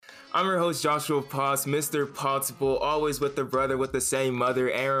I'm your host, Joshua Potts, Mr. Pottsable, always with the brother with the same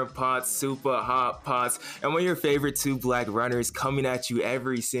mother, Aaron Potts, Super Hot Potts, and one of your favorite two black runners coming at you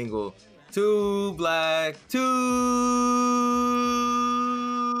every single Two Black Tuesday.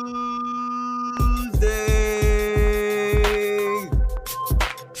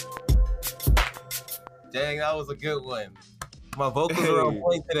 Dang, that was a good one. My vocals were on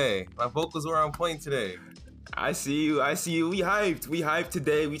point today. I see you. We hyped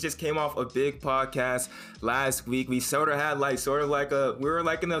today. We just came off a big podcast last week. We we were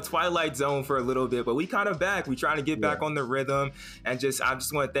like in a twilight zone for a little bit, but we kind of back. We trying to get back on the rhythm, and I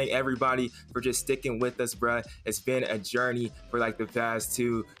just want to thank everybody for just sticking with us, bruh. It's been a journey for like the past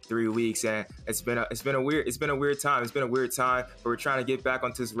 2-3 weeks, and it's been a weird time. It's been a weird time, but we're trying to get back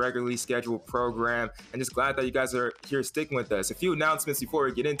onto this regularly scheduled program, and just glad that you guys are here sticking with us. A few announcements before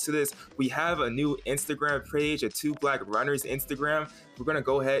we get into this. We have a new Instagram page, a Two Black Runners Instagram. We're gonna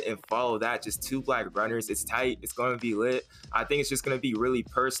go ahead and follow that. Just Two Black Runners. It's tight. It's gonna be lit. I think it's just gonna be really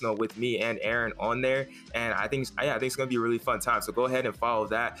personal with me and Aaron on there, and I think it's gonna be a really fun time. So go ahead and follow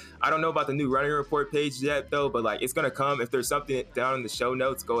that. I don't know about the new running report page yet though, but like it's gonna come. If there's something down in the show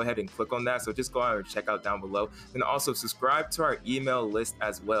notes, go ahead and click on that. So just go ahead and check out down below, and also subscribe to our email list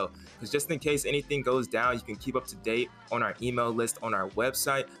as well, because just in case anything goes down, you can keep up to date on our email list on our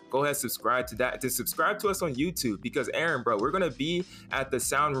website. Go ahead, subscribe to that. To subscribe to us on YouTube, because Aaron, bro, we're gonna be at the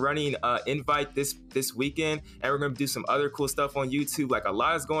Sound Running invite this weekend, and we're gonna do some other cool stuff on YouTube. Like a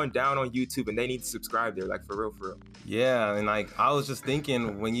lot is going down on YouTube, and they need to subscribe there, like for real. Yeah, and like I was just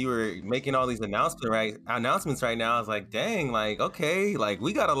thinking when you were making all these announcements right now, I was like, dang, like okay, like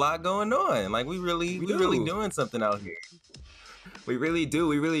we got a lot going on. Like we really doing something out here. We really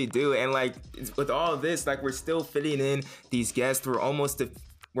do. And like with all of this, like we're still fitting in these guests. We're almost to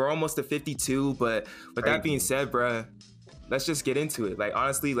 52. But with that being said, bruh, let's just get into it. Like,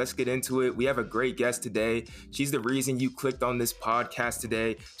 honestly, let's get into it. We have a great guest today. She's the reason you clicked on this podcast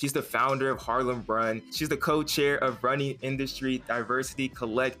today. She's the founder of Harlem Run. She's the co-chair of Running Industry Diversity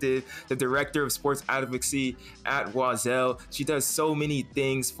Collective, the director of sports advocacy at Oiselle. She does so many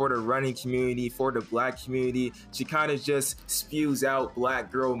things for the running community, for the black community. She kind of just spews out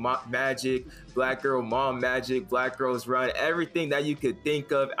black girl magic, black girl mom magic, black girls run, everything that you could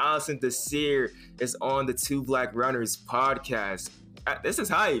think of. Allison Desir is on the Two Black Runners podcast. This is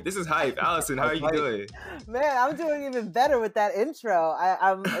hype. Allison, how are you doing? Man, I'm doing even better with that intro.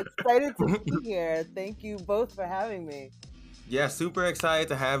 I'm excited to be here. Thank you both for having me. Yeah, super excited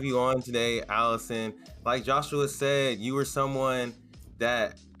to have you on today, Allison. Like Joshua said, you were someone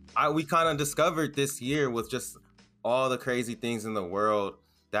that we kind of discovered this year with just all the crazy things in the world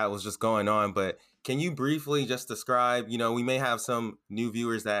that was just going on. But can you briefly just describe, we may have some new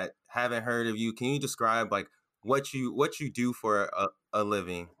viewers that haven't heard of you. Can you describe like what you do for a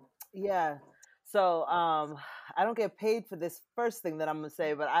living? Yeah. So I don't get paid for this first thing that I'm going to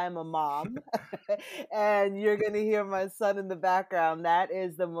say, but I am a mom. And you're going to hear my son in the background. That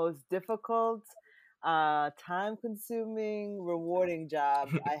is the most difficult, time-consuming, rewarding job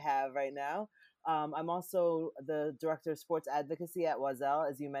I have right now. I'm also the director of sports advocacy at Oiselle,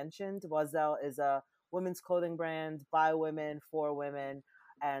 as you mentioned. Oiselle is a women's clothing brand by women, for women,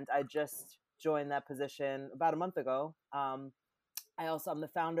 and I just joined that position about a month ago. I'm the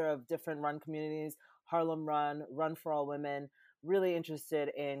founder of different run communities, Harlem Run, Run for All Women, really interested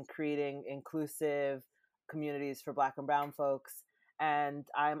in creating inclusive communities for Black and Brown folks. And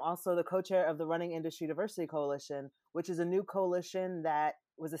I'm also the co-chair of the Running Industry Diversity Coalition, which is a new coalition that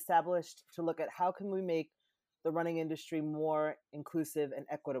was established to look at how can we make the running industry more inclusive and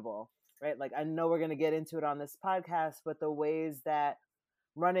equitable, right? Like, I know we're going to get into it on this podcast, but the ways that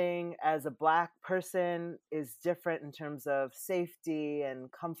running as a Black person is different in terms of safety and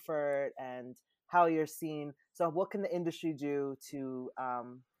comfort and how you're seen. So what can the industry do to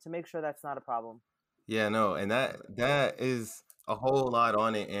make sure that's not a problem? Yeah, no, and that is a whole lot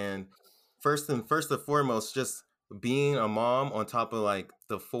on it. And first and foremost, just being a mom on top of like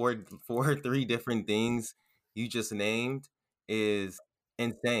the three different things you just named is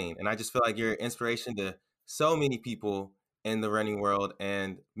insane. And I just feel like you're an inspiration to so many people in the running world.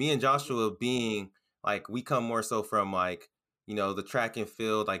 And me and Joshua being like, we come more so from like, the track and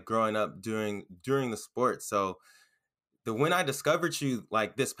field, like growing up during the sport. So when I discovered you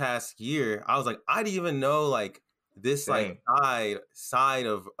like this past year, I was like, I didn't even know like this Same. like side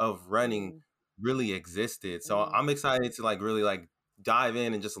of running really existed. So I'm excited to like really like dive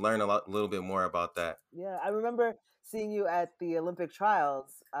in and just learn a little bit more about that. Yeah, I remember seeing you at the Olympic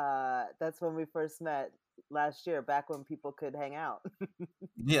trials. That's when we first met last year, back when people could hang out.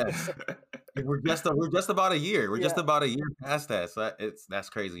 Yes. we're just about a year. We're just Yeah. about a year past that. So that's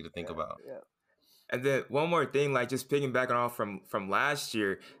crazy to think Yeah. about. Yeah. And then one more thing, like just piggybacking off from last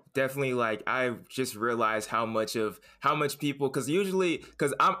year, definitely like I just realized how much people, because usually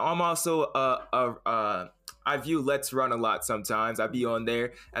because I'm also I view Let's Run a lot sometimes. I be on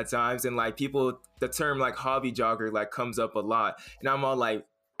there at times, and like people, the term like hobby jogger like comes up a lot, and I'm all like.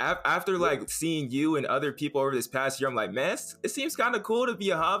 After like seeing you and other people over this past year, I'm like, man, it seems kind of cool to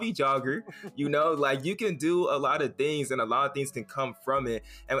be a hobby jogger. You know, like you can do a lot of things, and a lot of things can come from it.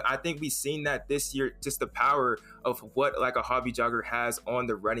 And I think we've seen that this year, just the power of what like a hobby jogger has on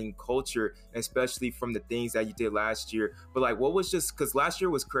the running culture, especially from the things that you did last year. But like, what was just because last year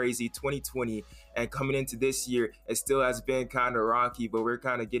was crazy, 2020, and coming into this year, it still has been kind of rocky, but we're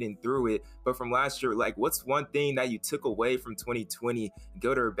kind of getting through it. But from last year, like, what's one thing that you took away from 2020,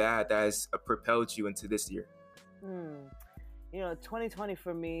 good or bad, that has propelled you into this year? 2020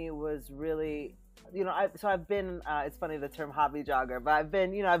 for me was really, I've been, it's funny the term hobby jogger, but I've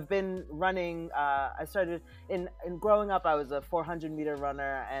been running, I started in growing up, I was a 400 meter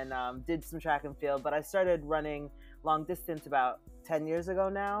runner and did some track and field, but I started running long distance about 10 years ago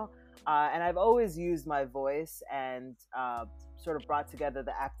now. And I've always used my voice and sort of brought together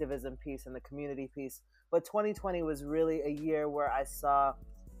the activism piece and the community piece. But 2020 was really a year where I saw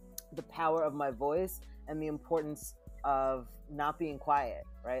the power of my voice and the importance of not being quiet,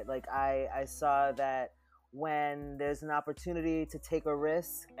 right? Like I saw that when there's an opportunity to take a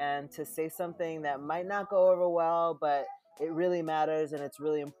risk and to say something that might not go over well, but it really matters and it's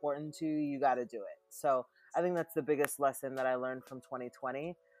really important to you, you got to do it. So I think that's the biggest lesson that I learned from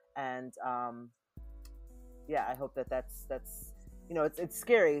 2020. And I hope that's it's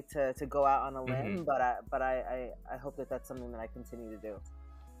scary to go out on a limb, but I hope that that's something that I continue to do.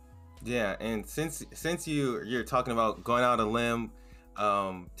 Yeah, and since you're talking about going out on a limb,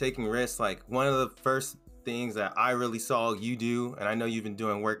 taking risks, like one of the first things that I really saw you do, and I know you've been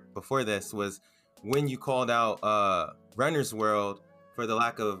doing work before this, was when you called out Runner's World for the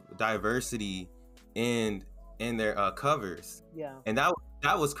lack of diversity in their covers. Yeah. And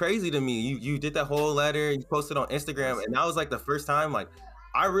that was crazy to me. You did that whole letter, you posted on Instagram, and that was like the first time like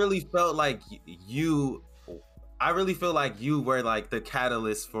I really felt like you were like the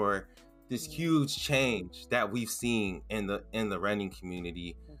catalyst for this huge change that we've seen in the running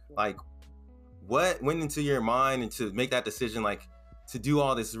community. Like, what went into your mind and to make that decision, like to do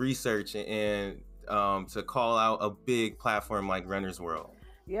all this research and to call out a big platform like Runner's World?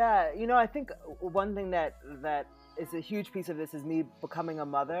 Yeah, I think one thing that is a huge piece of this is me becoming a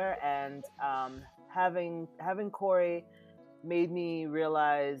mother, and having Corey made me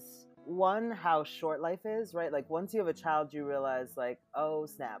realize, one, how short life is, right? Like once you have a child, you realize like, oh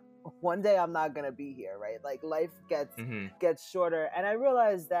snap, one day I'm not gonna be here, right? Like life gets shorter. And I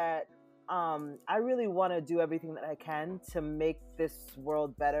realized that I really want to do everything that I can to make this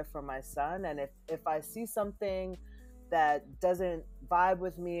world better for my son. And if I see something that doesn't vibe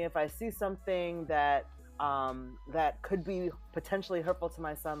with me, if I see something that could be potentially hurtful to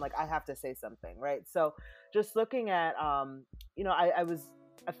my son, like I have to say something, right? So just looking at,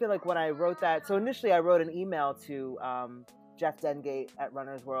 I feel like when I wrote that, so initially I wrote an email to Jeff Dengate at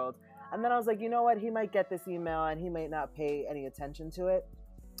Runner's World. And then I was like, you know what? He might get this email and he might not pay any attention to it.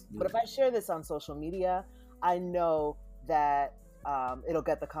 But if I share this on social media, I know that it'll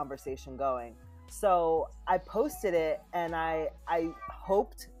get the conversation going. So I posted it and I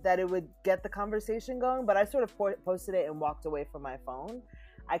hoped that it would get the conversation going, but I sort of posted it and walked away from my phone.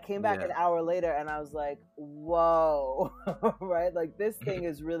 I came back an hour later and I was like, whoa, right? Like this thing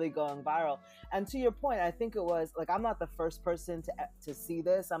is really going viral. And to your point, I think it was like, I'm not the first person to see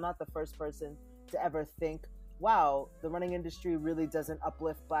this. I'm not the first person to ever think, wow, the running industry really doesn't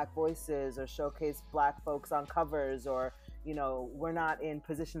uplift Black voices or showcase Black folks on covers, or, we're not in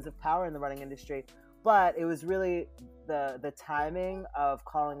positions of power in the running industry. But it was really the timing of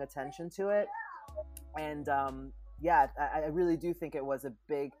calling attention to it. And I really do think it was a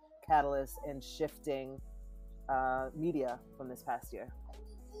big catalyst in shifting media from this past year.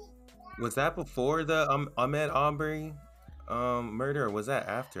 Was that before the Ahmaud Arbery murder, or was that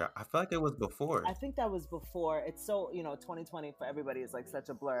after? I feel like it was before. I think that was before. It's so 2020 for everybody is like such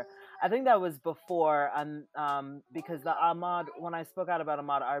a blur. I think that was before, because when I spoke out about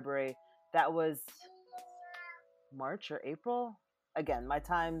Ahmaud Arbery, that was March or April. Again, my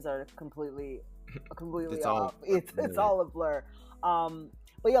times are completely off. It's all a blur.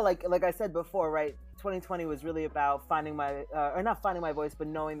 But yeah, like I said before, right? 2020 was really about finding my or not finding my voice, but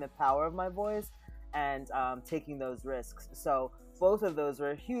knowing the power of my voice and taking those risks. So both of those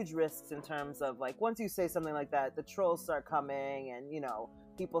were huge risks in terms of like, once you say something like that, the trolls start coming and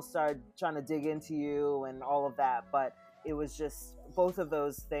people started trying to dig into you and all of that. But it was just both of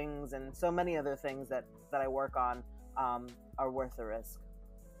those things and so many other things that I work on are worth the risk.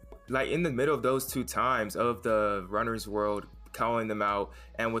 Like in the middle of those two times of the runner's world, calling them out,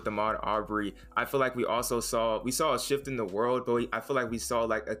 and with Ahmaud Arbery, I feel like we saw a shift in the world, but I feel like we saw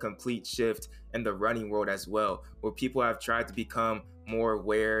like a complete shift in the running world as well, where people have tried to become more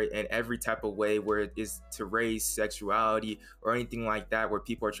aware in every type of way, where it is to race, sexuality, or anything like that, where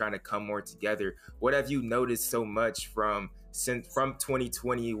people are trying to come more together. What have you noticed so much from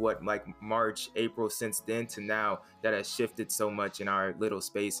 2020, what, like March, April, since then to now, that has shifted so much in our little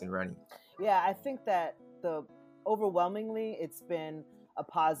space in running? Yeah, I think that overwhelmingly it's been a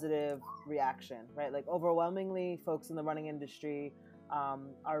positive reaction, right? Like overwhelmingly folks in the running industry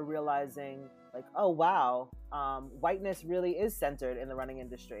are realizing like, oh wow, whiteness really is centered in the running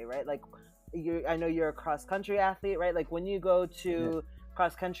industry, right? Like I know you're a cross country athlete, right? Like when you go to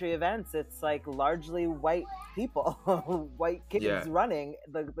cross country events, it's like largely white people, white kids running.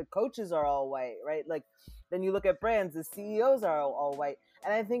 The coaches are all white, right? Like then you look at brands, the CEOs are all white.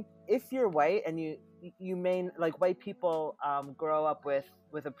 And I think if you're white and you may, like, white people grow up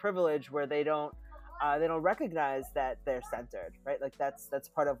with a privilege where they don't recognize that they're centered, right? Like that's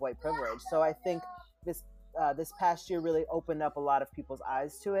part of white privilege. So I think this past year really opened up a lot of people's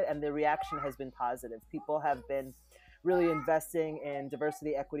eyes to it, and the reaction has been positive. People have been really investing in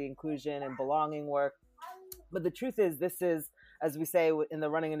diversity, equity, inclusion, and belonging work. But the truth is, this is, as we say in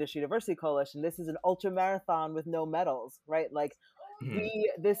the Running Industry Diversity Coalition, this is an ultra marathon with no medals, right? Like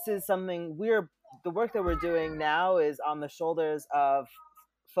this is something the work that we're doing now is on the shoulders of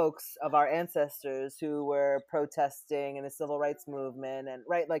folks of our ancestors who were protesting in the civil rights movement, and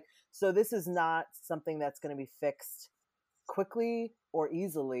right, like, so this is not something that's going to be fixed quickly or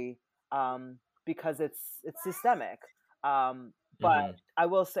easily, because it's systemic. But I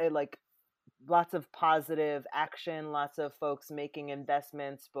will say, like, lots of positive action, lots of folks making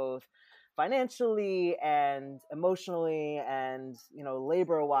investments, both financially and emotionally and,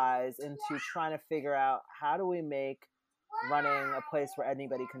 labor wise, into trying to figure out how do we make running a place where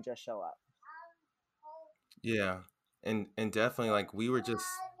anybody can just show up. Yeah. And definitely, like, we were just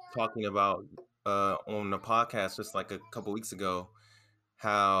talking about on the podcast just like a couple weeks ago,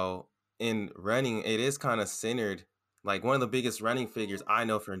 how in running it is kind of centered. Like one of the biggest running figures I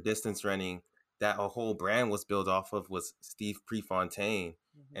know from distance running that a whole brand was built off of was Steve Prefontaine.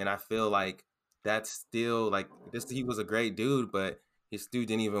 And I feel like that's still like this. He was a great dude, but his dude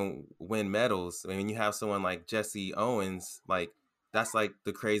didn't even win medals. I mean, you have someone like Jesse Owens, like that's like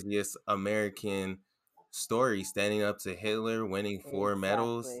the craziest American story, standing up to Hitler, winning 4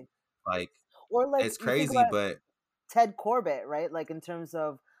 medals. Like, or like it's you think crazy, about but Ted Corbett, right? Like in terms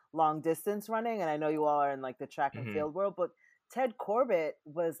of long distance running, and I know you all are in like the track and field world, but Ted Corbett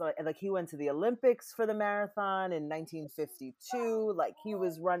was like he went to the Olympics for the marathon in 1952. Like he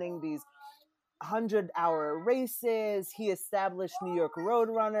was running these 100-hour races. He established New York Road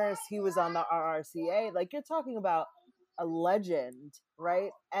Runners. He was on the RRCA. Like you're talking about a legend,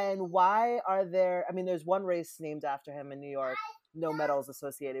 right? And why are there, I mean, there's one race named after him in New York, no medals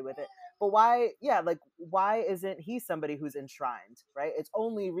associated with it. But why isn't he somebody who's enshrined, right? It's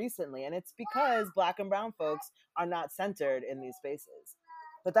only recently, and it's because Black and brown folks are not centered in these spaces.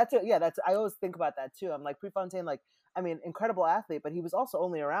 But that's it. Yeah, I always think about that too. I'm like, Prefontaine, like, I mean, incredible athlete, but he was also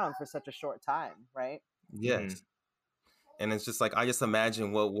only around for such a short time, right? yes. And it's just like, I just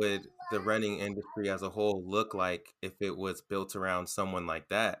imagine what would the running industry as a whole look like if it was built around someone like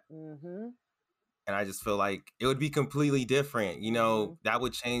that. And I just feel like it would be completely different. That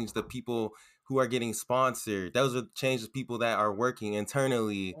would change the people who are getting sponsored. Those would change the people that are working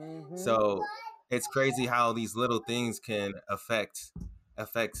internally. So it's crazy how these little things can affect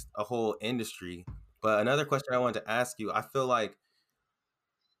a whole industry. But another question I wanted to ask you, I feel like,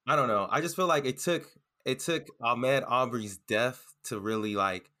 I don't know, I just feel like it took Ahmaud Arbery's death to really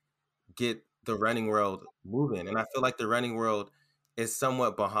like get the running world moving. And I feel like the running world is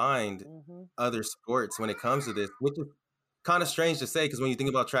somewhat behind other sports when it comes to this, which is kind of strange to say, because when you think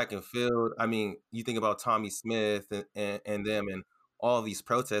about track and field, I mean, you think about Tommy Smith and them and all these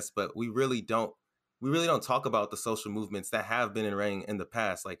protests, but we really don't talk about the social movements that have been in running in the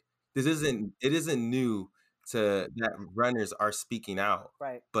past. Like it isn't new to that runners are speaking out,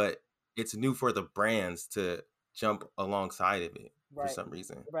 right? But it's new for the brands to jump alongside of it for some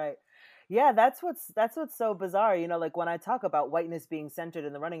reason. Right. Yeah, that's what's so bizarre. Like when I talk about whiteness being centered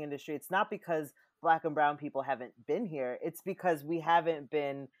in the running industry, it's not because Black and brown people haven't been here. It's because we haven't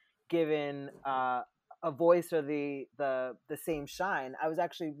been given a voice or the same shine. I was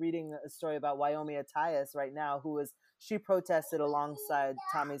actually reading a story about Wyoming Attias right now, who was she protested alongside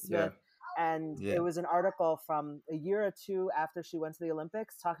Tommy Smith. And it was an article from a year or two after she went to the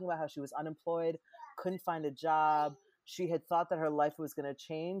Olympics talking about how she was unemployed, couldn't find a job. She had thought that her life was going to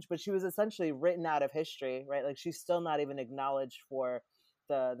change, but she was essentially written out of history, right? Like she's still not even acknowledged for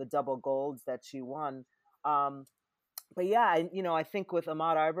the double golds that she won. But yeah, I think with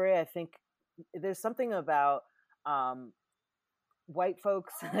Ahmaud Arbery, I think there's something about white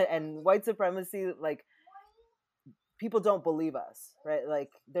folks and white supremacy, like people don't believe us, right? Like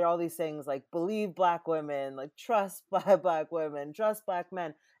there are all these things like believe Black women, like trust Black women, trust Black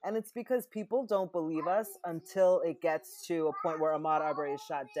men. And it's because people don't believe us until it gets to a point where Ahmaud Arbery is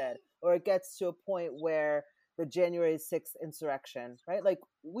shot dead, or it gets to a point where the January 6th insurrection, right? Like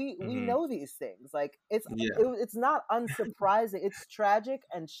we know these things. Like it's not unsurprising. It's tragic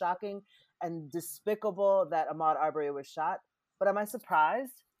and shocking and despicable that Ahmaud Arbery was shot. But am I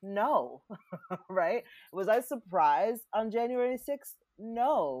surprised? No. Right? Was I surprised on January 6th?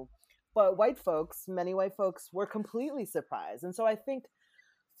 No. But many white folks were completely surprised. And so I think,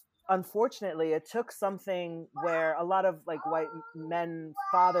 unfortunately, it took something where a lot of like white men,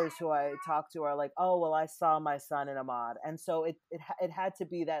 fathers who I talk to are like, oh, well, I saw my son in Ahmaud. And so it had to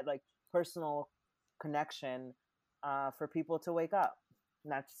be that like personal connection for people to wake up.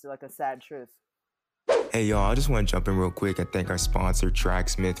 And that's like a sad truth. Hey y'all, I just want to jump in real quick and thank our sponsor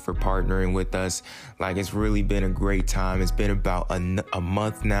Tracksmith for partnering with us. Like it's really been a great time. It's been about a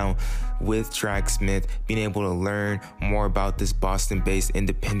month now with Tracksmith, being able to learn more about this Boston-based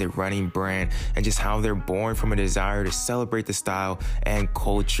independent running brand and just how they're born from a desire to celebrate the style and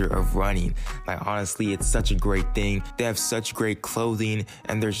culture of running. Like honestly, it's such a great thing. They have such great clothing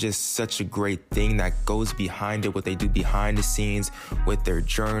and there's just such a great thing that goes behind it, what they do behind the scenes with their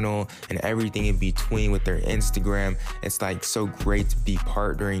journal and everything in between with their Instagram. It's like so great to be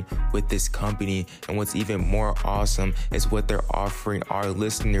partnering with this company. And what's even more awesome is what they're offering our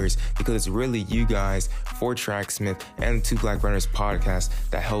listeners, because it's really you guys for Tracksmith and the Two Black Runners podcast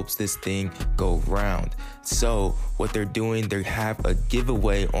that helps this thing go round. So what they're doing, they have a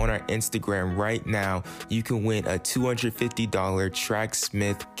giveaway on our Instagram right now. You can win a $250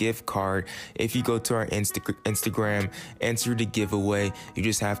 Tracksmith gift card. If you go to our Instagram, enter the giveaway. You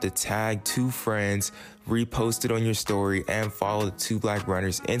just have to tag 2 friends, repost it on your story, and follow the Two Black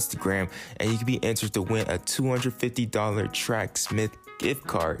Runners Instagram, and you can be entered to win a $250 Tracksmith gift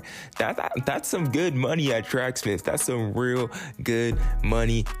card. That's some good money at Tracksmith. That's some real good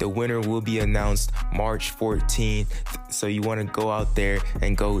money. The winner will be announced March 14th. So you want to go out there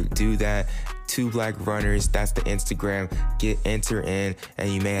and go do that. Two Black Runners, that's the Instagram. Enter in and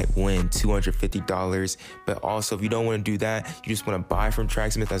you may win $250. But also, if you don't want to do that, you just want to buy from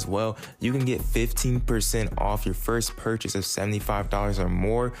Tracksmith as well, you can get 15% off your first purchase of $75 or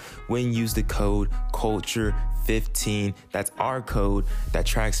more when you use the code CULTURE15. That's our code that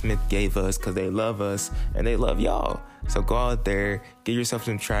Tracksmith gave us because they love us and they love y'all. So go out there, get yourself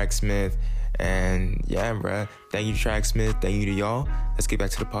some Tracksmith. And yeah, bruh, thank you, Tracksmith. Thank you to y'all. Let's get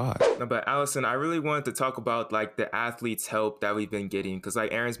back to the pod. No, but Allison, I really wanted to talk about like the athletes' help that we've been getting, because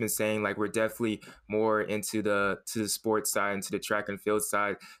like Aaron's been saying, like we're definitely more into the sports side, into the track and field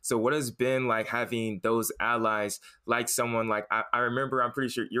side. So what has been like having those allies, like someone like I remember, I'm pretty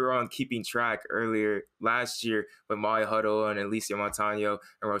sure you were on Keeping Track earlier last year with Molly Huddle and Alicia Montano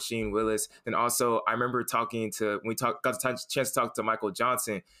and Roisin Willis. And also I remember talking to, got the chance to talk to Michael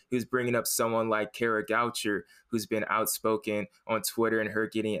Johnson, who's bringing up someone like Kara Goucher, who's been outspoken on Twitter and her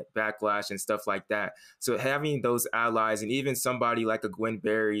getting backlash and stuff like that. So having those allies, and even somebody like a Gwen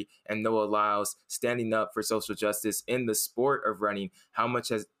Berry and Noah Lyles standing up for social justice in the sport of running, how much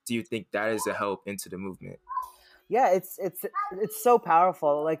do you think that is a help into the movement? Yeah, it's so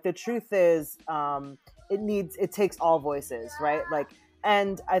powerful. Like the truth is, it takes all voices, right? Like,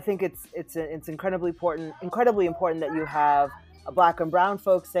 and I think it's incredibly important that you have Black and brown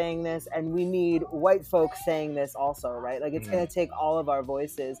folks saying this, and we need white folks saying this also, right? Like it's going to take all of our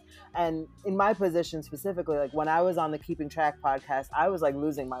voices. And in my position specifically, like when I was on the Keeping Track podcast, I was like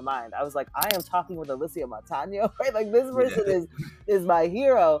losing my mind. I was like, I am talking with Alicia Montano, right? Like this person is my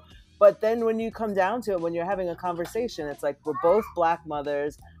hero. But then when you come down to it, when you're having a conversation, it's like we're both Black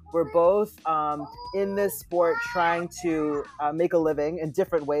mothers. We're both in this sport trying to make a living in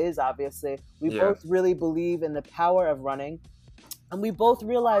different ways, obviously. We both really believe in the power of running. And we both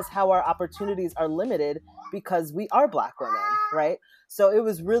realize how our opportunities are limited because we are Black women, right? So it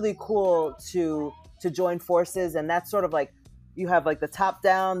was really cool to join forces. And that's sort of like, you have like the top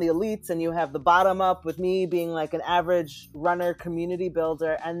down, the elites, and you have the bottom up with me being like an average runner, community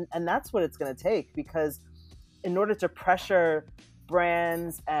builder. And that's what it's going to take, because in order to pressure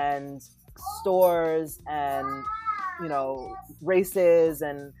brands and stores and races,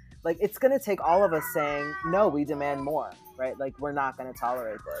 and like it's going to take all of us saying, no, we demand more, right? Like we're not going to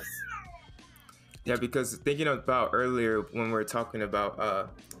tolerate this. Yeah, because thinking about earlier when we were talking about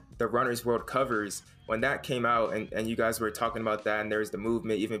the Runner's World covers, when that came out and you guys were talking about that, and there was the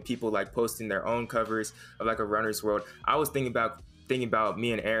movement, even people like posting their own covers of like a Runner's World, I was thinking about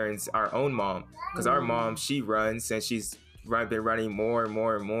me and Aaron's, our own mom, because our mom, she runs and she's been running more and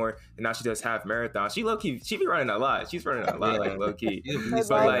more and more, and now she does half marathons. She be running a lot. She's running a lot, like low key. But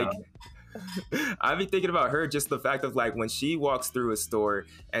like, I be thinking about her, just the fact of like when she walks through a store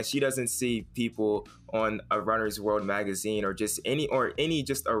and she doesn't see people on a Runner's World magazine or any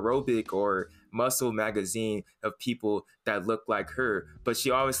just aerobic or muscle magazine of people that look like her, but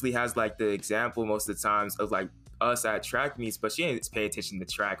she obviously has like the example most of the times of like us at track meets, but she didn't pay attention to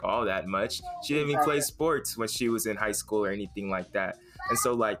track all that much. She didn't even play sports when she was in high school or anything like that. And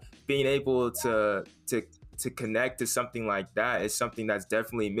so like being able to connect to something like that is something that's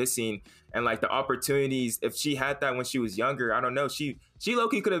definitely missing. And like the opportunities, if she had that when she was younger, I don't know, she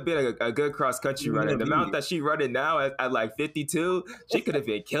low-key could have been a good cross-country runner. The amount that she running now at like 52, she could have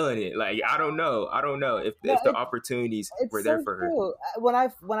been killing it. Like I don't know if the opportunities were there for her. When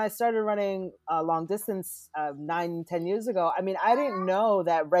I started running long distance 9-10 years ago, I mean, I didn't know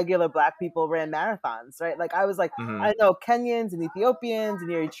that regular Black people ran marathons, right? Like I was like, I know Kenyans and Ethiopians and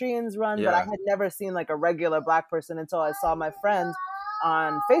Eritreans run, but I had never seen like a regular Black person until I saw my friend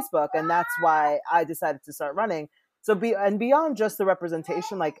on Facebook, and that's why I decided to start running. So beyond just the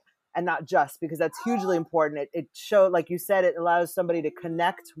representation, like, and not just because that's hugely important. It showed, like you said, it allows somebody to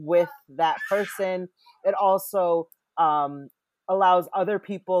connect with that person. It also allows other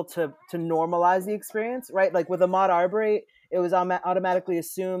people to normalize the experience, right? Like with Ahmaud Arbery, it was automatically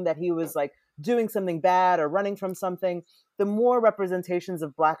assumed that he was like doing something bad or running from something. The more representations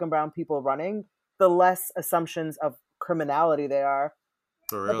of Black and brown people running, the less assumptions of criminality there are.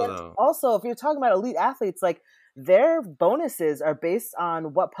 For real, though. Also, if you're talking about elite athletes, like their bonuses are based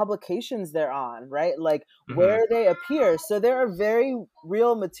on what publications they're on, right? Like where they appear. So there are very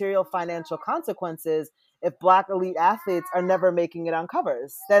real material financial consequences if Black elite athletes are never making it on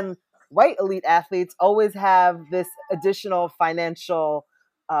covers. Then white elite athletes always have this additional financial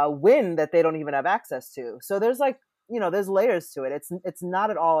win that they don't even have access to. So there's like, there's layers to it. It's not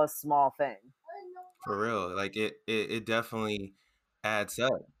at all a small thing. For real. Like it definitely adds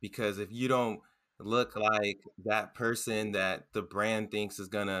up, because if you don't look like that person that the brand thinks is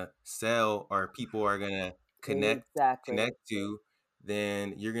gonna sell or people are gonna connect to,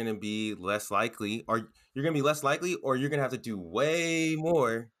 then you're gonna be less likely, or you're gonna have to do way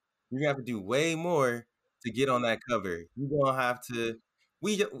more. You're gonna have to do way more to get on that cover. You're gonna have to.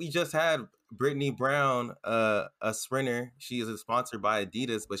 We just had Brittany Brown, a sprinter. She is sponsored by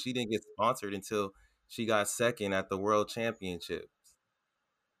Adidas, but she didn't get sponsored until she got second at the World Championships.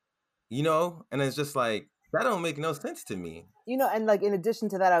 And it's just like, that don't make no sense to me. And like in addition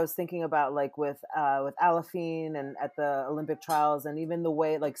to that, I was thinking about like with Alafine and at the Olympic trials, and even the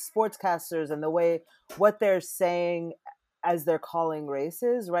way like sportscasters and the way what they're saying as they're calling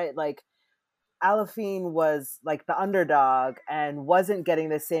races, right? Like Alafine was like the underdog and wasn't getting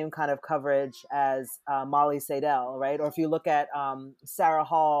the same kind of coverage as Molly Seidel, right? Or if you look at Sarah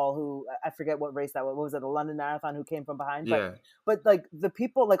Hall, who I forget what race that was. What was it? The London Marathon, who came from behind. Yeah. But like the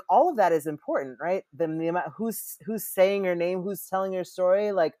people, like all of that is important, right? The amount who's saying your name, who's telling your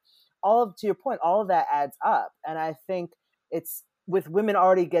story, like to your point, all of that adds up. And I think it's with women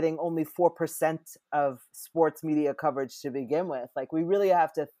already getting only 4% of sports media coverage to begin with. Like we really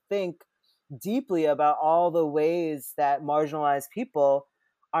have to think deeply about all the ways that marginalized people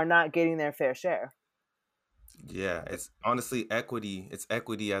are not getting their fair share. Yeah, it's honestly equity. It's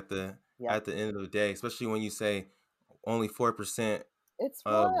equity at the end of the day, especially when you say only 4%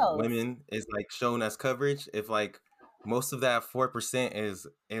 of women is like shown as coverage. If like most of that 4%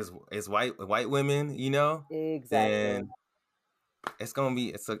 is white women, exactly, then it's gonna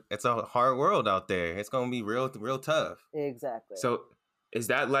be it's a hard world out there. It's gonna be real tough. Exactly. So is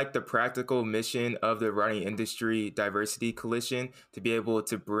that like the practical mission of the Running Industry Diversity Coalition, to be able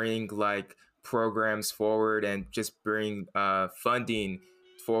to bring like programs forward and just bring funding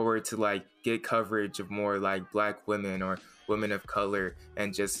forward to like get coverage of more like Black women or women of color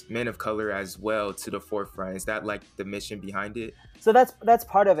and just men of color as well to the forefront? Is that like the mission behind it? So that's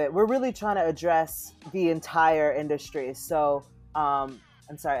part of it. We're really trying to address the entire industry. So I'm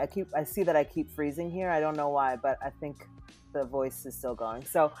sorry, I see that I keep freezing here. I don't know why, but I think the voice is still going.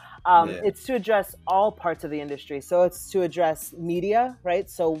 So it's to address all parts of the industry. So it's to address media, right?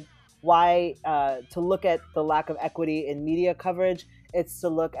 So why to look at the lack of equity in media coverage. It's to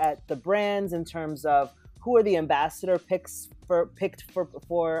look at the brands in terms of who are the ambassador picked for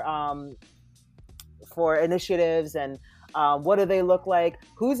initiatives, and what do they look like?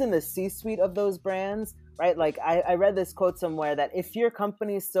 Who's in the C-suite of those brands, right? Like I read this quote somewhere that if your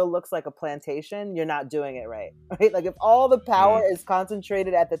company still looks like a plantation, you're not doing it right, right? Like if all the power is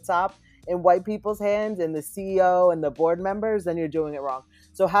concentrated at the top in white people's hands and the CEO and the board members, then you're doing it wrong.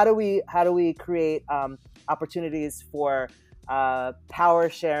 So how do we create opportunities for power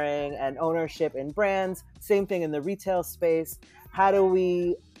sharing and ownership in brands? Same thing in the retail space. How do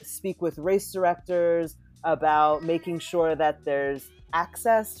we speak with race directors about making sure that there's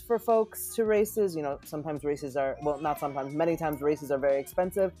access for folks to races? You know, sometimes races are, well, not sometimes, many times races are very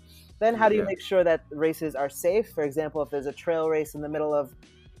expensive. Then how do you make sure that races are safe? For example, if there's a trail race in the middle of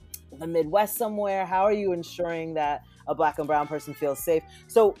the Midwest somewhere, how are you ensuring that a Black and brown person feels safe?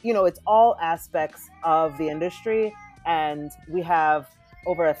 So, you know, it's all aspects of the industry, and we have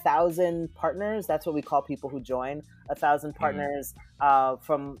over 1,000 partners. That's what we call people who join. 1,000 partners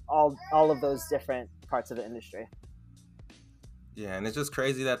from all of those different parts of the industry. Yeah, and it's just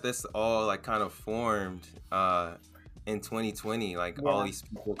crazy that this all like kind of formed in 2020. Like all these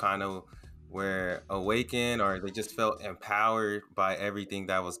people kind of were awakened, or they just felt empowered by everything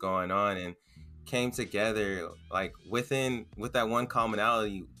that was going on and came together like with that one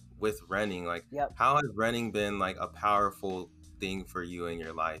commonality with running. Like how has running been like a powerful thing for you in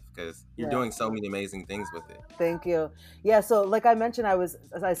your life, because you're doing so many amazing things with it? Thank you. Yeah, so like I mentioned,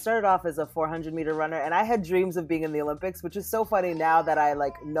 I started off as a 400-meter runner, and I had dreams of being in the Olympics, which is so funny now that I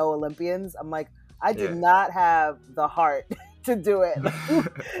like know Olympians. I'm like, I did not have the heart to do it,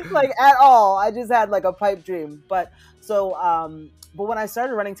 like at all. I just had like a pipe dream. But when I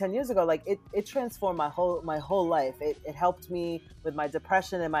started running 10 years ago, like it transformed my whole life. It helped me with my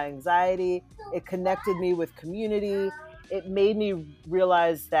depression and my anxiety. It connected me with community. It made me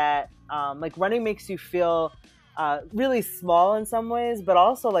realize that like running makes you feel really small in some ways, but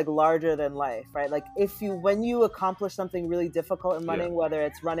also like larger than life, right? Like when you accomplish something really difficult in running, whether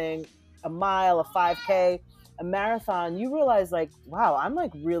it's running a mile, a 5K, a marathon, you realize like, wow, I'm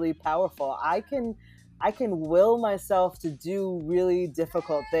like really powerful. I can will myself to do really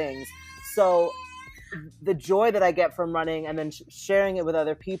difficult things. So the joy that I get from running and then sharing it with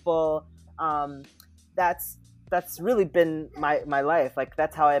other people, that's really been my life. Like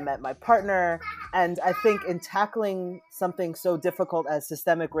that's how I met my partner. And I think in tackling something so difficult as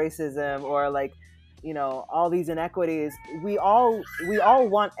systemic racism, or like, you know, all these inequities, we all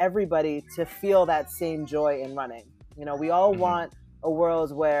want everybody to feel that same joy in running. You know, we all want a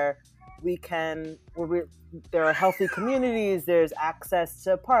world where there are healthy communities, there's access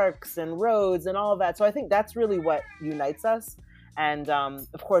to parks and roads and all of that. So I think that's really what unites us. And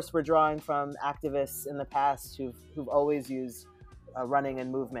of course, we're drawing from activists in the past who've always used running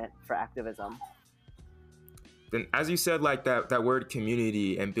and movement for activism. Then, as you said, like that word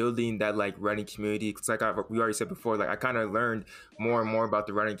community and building that like running community, it's like we already said before, like I kind of learned more and more about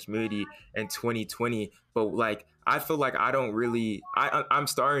the running community in 2020. But like I feel like I don't really, I'm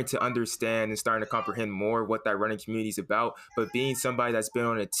starting to understand and starting to comprehend more what that running community is about. But being somebody that's been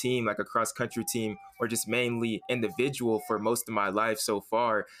on a team, like a cross country team, or just mainly individual for most of my life so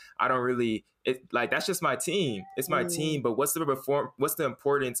far, I don't really, that's just my team. It's my team. But what's the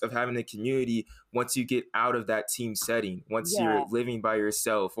importance of having a community once you get out of that team setting, once you're living by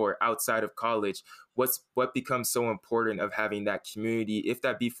yourself or outside of college? What becomes so important of having that community, if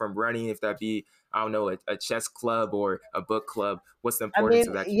that be from running, if that be, I don't know, a chess club or a book club? What's the importance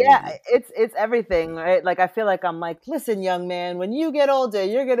of that community? Yeah, it's everything, right? Like I feel like I'm like, listen, young man, when you get older,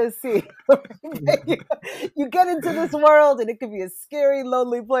 you're gonna see you get into this world and it could be a scary,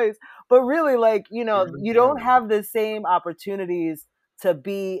 lonely place. But really, like, you know, you don't have the same opportunities to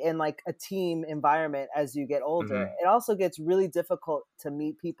be in like a team environment as you get older. It also gets really difficult to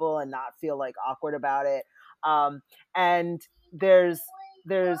meet people and not feel like awkward about it. And there's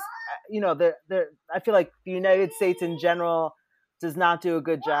you know, I feel like the United States in general does not do a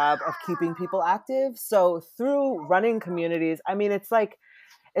good job of keeping people active. So through running communities, I mean, it's like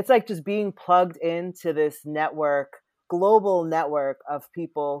just being plugged into this global network of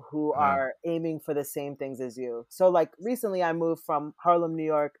people who are aiming for the same things as you. So like recently I moved from Harlem, New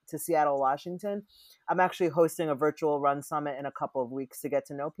York to Seattle, Washington. I'm actually hosting a virtual run summit in a couple of weeks to get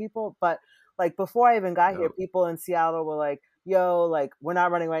to know people. But like before I even got here, people in Seattle were like, yo, like we're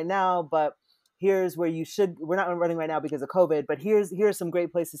not running right now, but here's where we're not running right now because of COVID, but here's some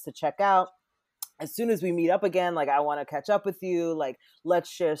great places to check out. As soon as we meet up again, like I want to catch up with you, like let's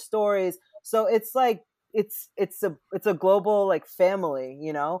share stories. So it's like, it's a global like family,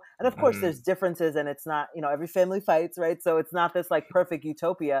 you know? And of course there's differences, and it's not, you know, every family fights, right? So it's not this like perfect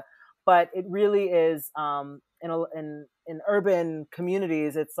utopia, but it really is in urban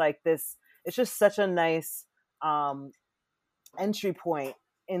communities. It's like this. It's just such a nice um, entry point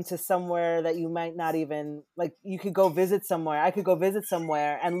into somewhere that you might not even like. You could go visit somewhere. I could go visit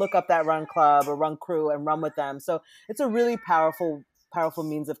somewhere and look up that run club or run crew and run with them. So it's a really powerful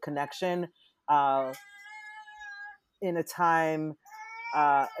means of connection uh, in a time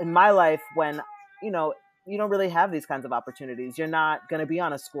in my life when you know you don't really have these kinds of opportunities. You're not going to be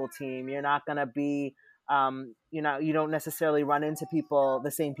on a school team. You're not going to be you don't necessarily run into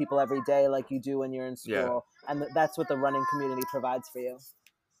the same people every day like you do when you're in Yeah. school, and that's what the running community provides for you.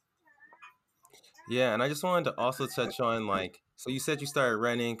 Yeah, and I just wanted to also touch on like, so you said you started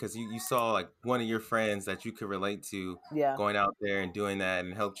running because you saw like one of your friends that you could relate to Yeah. going out there and doing that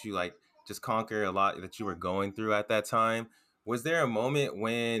and helped you like just conquer a lot that you were going through at that time. Was there a moment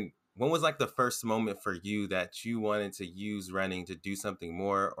when was like the first moment for you that you wanted to use running to do something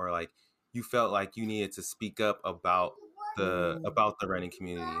more, or like you felt like you needed to speak up Mm. about the running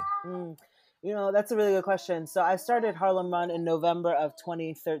community? Mm. That's a really good question. So I started Harlem Run in November of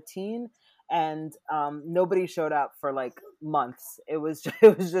 2013, and nobody showed up for like months. It was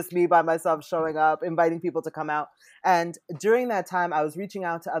just me by myself showing up, inviting people to come out. And during that time, I was reaching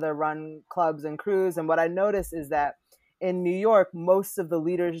out to other run clubs and crews. And what I noticed is that in New York, most of the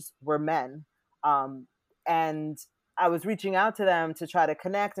leaders were men, and I was reaching out to them to try to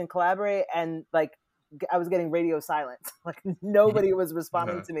connect and collaborate, and like I was getting radio silence. Like nobody was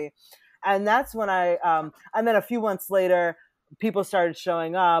responding Uh-huh. to me. And that's when and then a few months later, people started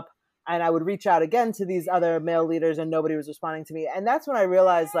showing up, and I would reach out again to these other male leaders and nobody was responding to me. And that's when I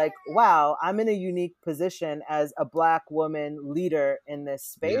realized, like, wow, I'm in a unique position as a Black woman leader in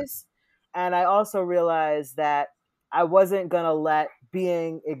this Yeah. space. And I also realized that I wasn't going to let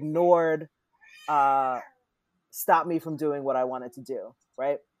being ignored uh, stop me from doing what I wanted to do.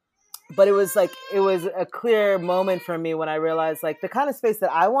 Right. But it was a clear moment for me when I realized like the kind of space that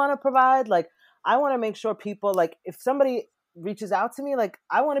I want to provide, like I want to make sure people, like if somebody reaches out to me, like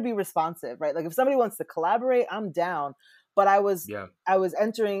I want to be responsive, right? Like if somebody wants to collaborate, I'm down. But Yeah. I was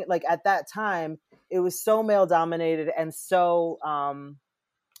entering, like at that time it was so male dominated and so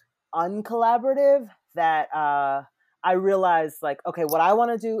uncollaborative that I realized like, okay, what I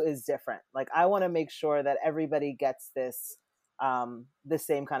want to do is different. Like I want to make sure that everybody gets the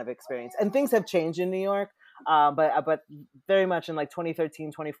same kind of experience. And things have changed in New York, but very much in like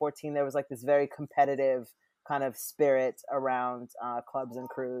 2013, 2014, there was like this very competitive kind of spirit around clubs and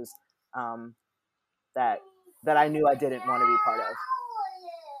crews um, that I knew I didn't want to be part of.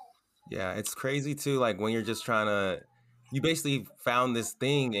 Yeah, it's crazy too. Like when you're just trying to, you basically found this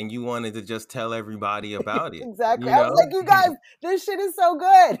thing and you wanted to just tell everybody about it, Exactly. you I was know? like, you guys, this shit is so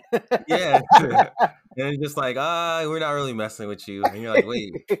good. Yeah. And it's just like, we're not really messing with you. And you're like,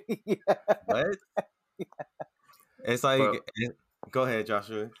 wait, Yeah. what? It's like, But go ahead,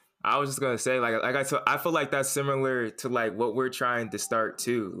 Joshua. I was just gonna say, I feel like that's similar to like what we're trying to start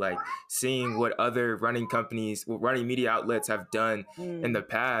too. Like seeing what other running companies, what running media outlets have done in the Mm,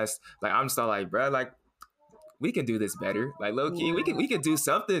 past. Like I'm still like, bro, like we can do this better. Like low key, mm, we could do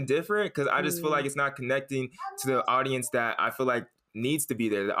something different because I just feel like mm, it's not connecting to the audience that I feel like needs to be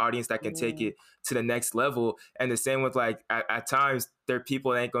there, the audience that can take mm. it to the next level. And the same with like at times there are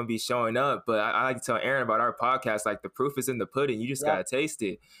people that ain't gonna be showing up. But I like to tell Aaron about our podcast, like the proof is in the pudding. You just Yep. gotta taste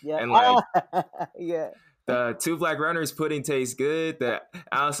it. Yep. And like Yeah. the Two Black Runners pudding tastes good. The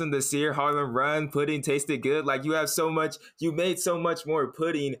Allison the Sear Harlem Run pudding tasted good. Like you made so much more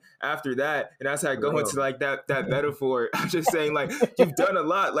pudding after that. And that's how I For go into real. like that metaphor. I'm just saying like you've done a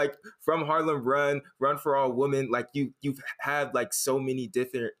lot. Like from Harlem Run, Run for All Women, like you've had like so many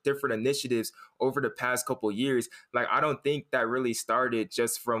different initiatives over the past couple years. Like I don't think that really started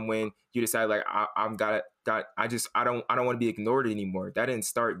just from when you decided like I'm got I don't want to be ignored anymore. That didn't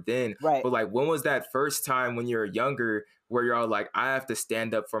start then. Right. But like, when was that first time when you're younger where you're all like, I have to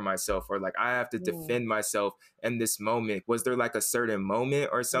stand up for myself, or like I have to Mm, defend myself in this moment? Was there like a certain moment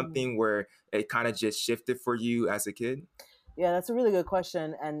or mm. something where it kind of just shifted for you as a kid? Yeah, that's a really good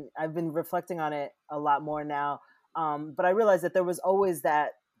question, and I've been reflecting on it a lot more now. But I realized that there was always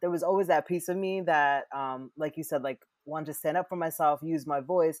that piece of me that, like you said, like wanted to stand up for myself, use my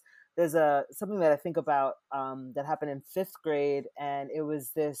voice. There's a something that I think about that happened in fifth grade, and it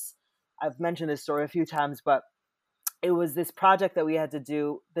was this. I've mentioned this story a few times, but it was this project that we had to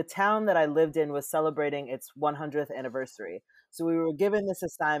do. The town that I lived in was celebrating its 100th anniversary. So we were given this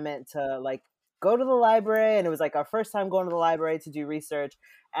assignment to like go to the library, and it was like our first time going to the library to do research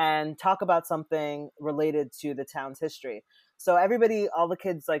and talk about something related to the town's history. So everybody, all the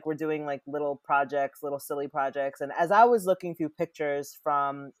kids like were doing like little projects, little silly projects. And as I was looking through pictures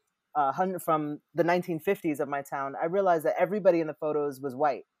from from the 1950s of my town, I realized that everybody in the photos was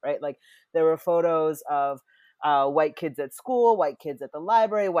white, right? Like there were photos of white kids at school, white kids at the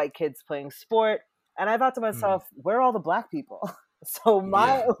library, white kids playing sport. And I thought to myself, where are all the black people? So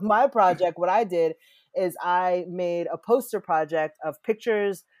my project, what I did is I made a poster project of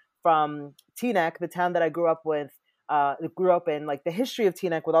pictures from Teaneck, the town that I grew up in, like the history of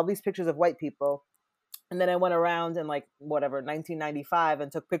Teaneck, with all these pictures of white people. And then I went around in like 1995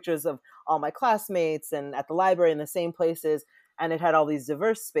 and took pictures of all my classmates and at the library in the same places. And it had all these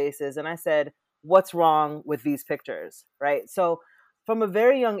diverse spaces. And I said, what's wrong with these pictures? Right. So from a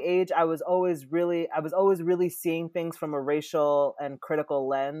very young age, I was always really seeing things from a racial and critical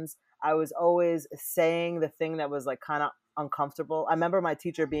lens. I was always saying the thing that was like kind of uncomfortable. I remember my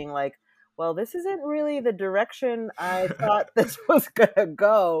teacher being like, well, this isn't really the direction I thought this was going to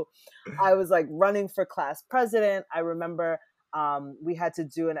go. I was like running for class president. I remember we had to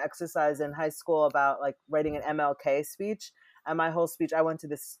do an exercise in high school about like writing an MLK speech. And my whole speech, I went to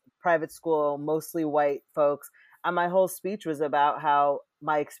this private school, mostly white folks. And my whole speech was about how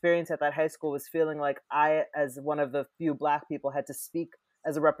my experience at that high school was feeling like I, as one of the few black people, had to speak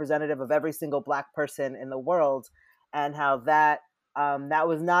as a representative of every single black person in the world, and how that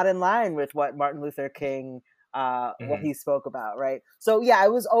was not in line with what Martin Luther King, what he spoke about, right? So yeah, I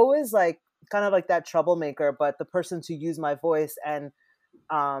was always like kind of like that troublemaker, but the person to use my voice. And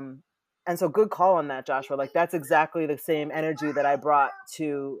so good call on that, Joshua. Like that's exactly the same energy that I brought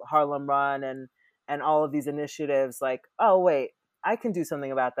to Harlem Run and all of these initiatives. Like, oh wait, I can do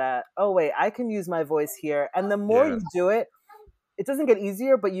something about that. Oh wait, I can use my voice here. And the more you do it, it doesn't get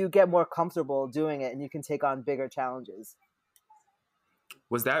easier, but you get more comfortable doing it and you can take on bigger challenges.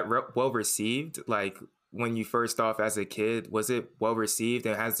 Was that well received? Like when you first off as a kid, was it well received?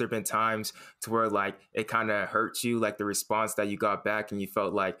 And has there been times to where like it kind of hurt you, like the response that you got back and you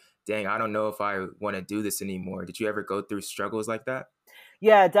felt like, dang, I don't know if I want to do this anymore? Did you ever go through struggles like that?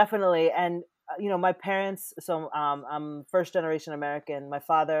 Yeah, definitely. And, my parents, so I'm first generation American. My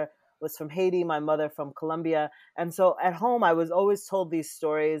father was from Haiti, my mother from Colombia. And so at home, I was always told these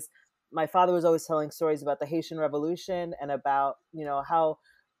stories. My father was always telling stories about the Haitian Revolution and about, how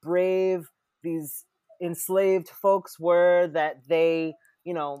brave these enslaved folks were, that they,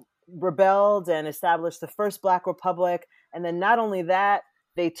 rebelled and established the first Black Republic. And then not only that,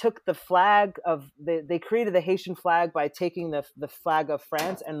 they took the flag they created the Haitian flag by taking the flag of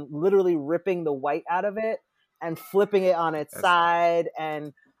France and literally ripping the white out of it and flipping it on its side,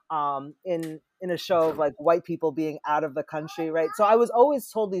 and in a show of like white people being out of the country, right? So I was always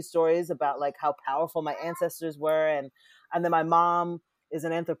told these stories about like how powerful my ancestors were, and then my mom is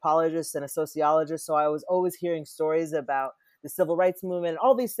an anthropologist and a sociologist, so I was always hearing stories about the civil rights movement,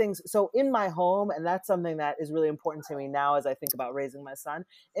 all these things. So in my home, and that's something that is really important to me now as I think about raising my son,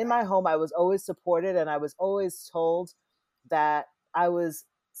 in my home, I was always supported and I was always told that I was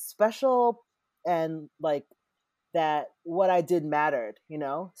special and like that what I did mattered,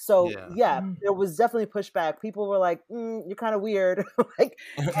 So yeah, there was definitely pushback. People were like, you're kind of weird. Like,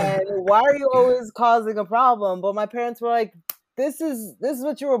 and why are you always causing a problem? But my parents were like, this is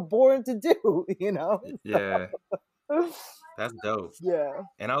what you were born to do, Yeah. That's dope. Yeah.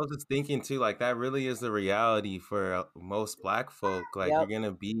 And I was just thinking too, like that really is the reality for most Black folk. Like you're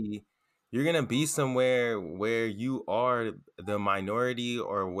gonna be somewhere where you are the minority,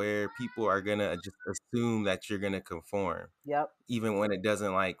 or where people are gonna just assume that you're gonna conform. Yep. Even when it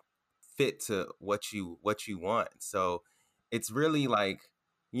doesn't like fit to what you want. So it's really like,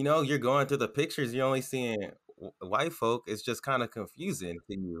 you're going through the pictures, you're only seeing white folk. It's just kind of confusing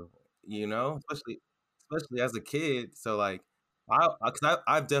to you, especially as a kid. So like,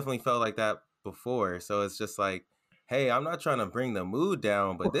 I've definitely felt like that before. So it's just like, hey, I'm not trying to bring the mood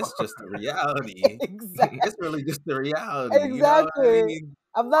down, but this is just the reality. Exactly. It's really just the reality. Exactly. You know what I mean?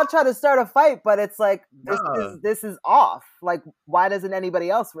 I'm not trying to start a fight, but it's like this is off. Like, why doesn't anybody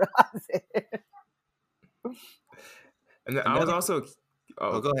else realize it? And then I was also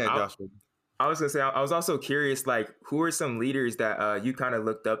go ahead, Joshua. I was gonna say I was also curious, like, who are some leaders that you kind of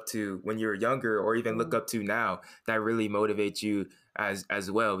looked up to when you were younger, or even look up to now, that really motivate you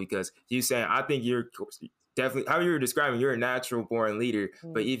as well? Because you saying, I think you're definitely, how you were describing, you're a natural born leader,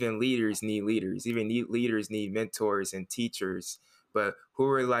 but even leaders need leaders. Even leaders need mentors and teachers. But who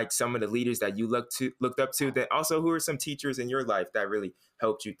are like some of the leaders that you looked up to? That also, who are some teachers in your life that really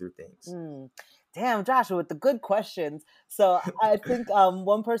helped you through things? Damn, Joshua, with the good questions. So I think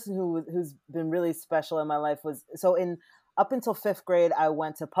one person who's been really special in my life was, so in up until 5th grade, I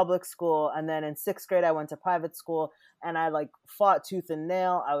went to public school. And then in 6th grade, I went to private school, and I like fought tooth and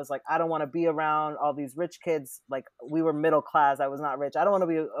nail. I was like, I don't want to be around all these rich kids. Like, we were middle class. I was not rich. I don't want to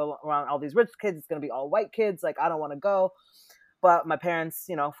be around all these rich kids. It's going to be all white kids. Like, I don't want to go. But my parents,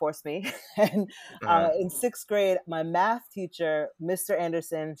 forced me. And Uh-huh. in 6th grade, my math teacher, Mr.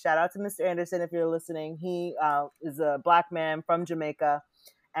 Anderson, shout out to Mr. Anderson if you're listening. He is a Black man from Jamaica,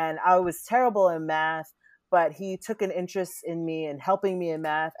 and I was terrible in math, but he took an interest in me and helping me in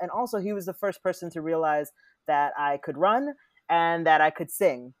math. And also, he was the first person to realize that I could run and that I could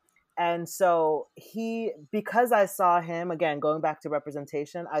sing. And so because I saw him, again, going back to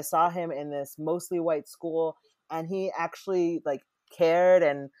representation, I saw him in this mostly white school, and he actually like cared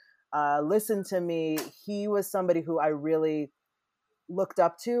and listened to me. He was somebody who I really looked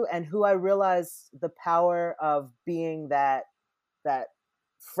up to, and who I realized the power of being that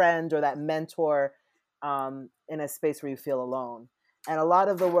friend or that mentor in a space where you feel alone. And a lot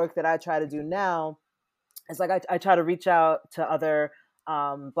of the work that I try to do now is like I try to reach out to other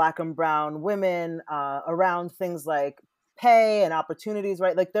Black and brown women around things like pay and opportunities,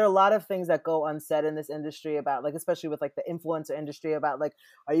 right? Like, there are a lot of things that go unsaid in this industry about, like, especially with like the influencer industry, about like,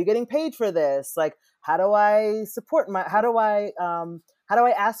 are you getting paid for this? Like, how do I support how do I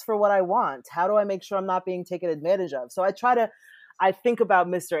ask for what I want? How do I make sure I'm not being taken advantage of? So I think about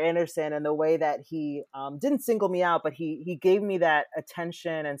Mr. Anderson and the way that he didn't single me out, but he gave me that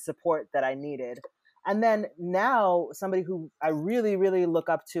attention and support that I needed. And then now, somebody who I really, really look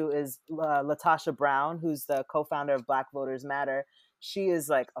up to is Latasha Brown, who's the co-founder of Black Voters Matter. She is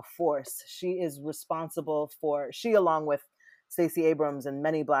like a force. She is responsible she, along with Stacey Abrams and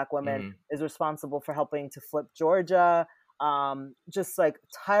many Black women, Hmm. is responsible for helping to flip Georgia. Just like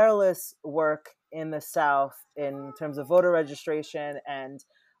tireless work in the South in terms of voter registration and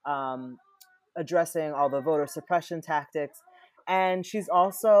um, addressing all the voter suppression tactics. And she's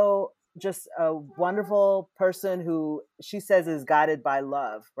also just a wonderful person who she says is guided by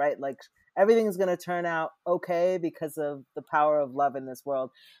love, right? Like, everything is going to turn out okay because of the power of love in this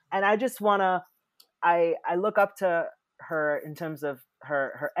world. And I just want to, I look up to her in terms of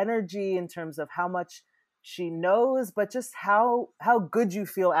her energy, in terms of how much she knows, but just how good you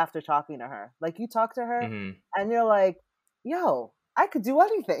feel after talking to her. Like, you talk to her Hmm. and you're like, yo, I could do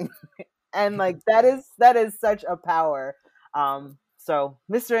anything. And like, that is such a power. So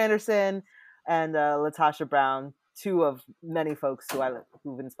Mr. Anderson and Latasha Brown, two of many folks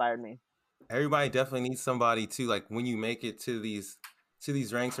who've inspired me. Everybody definitely needs somebody to, like, when you make it to these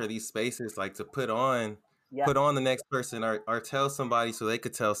ranks or these spaces, like, to Yep, put on the next person, or tell somebody so they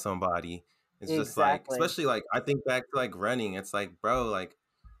could tell somebody. It's just like, exactly. especially like, I think back to like running. It's like, bro, like,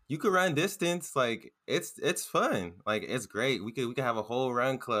 you could run distance, like, it's fun, like, it's great. We could have a whole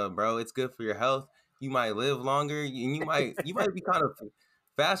run club, bro. It's good for your health. You might live longer, and you might be kind of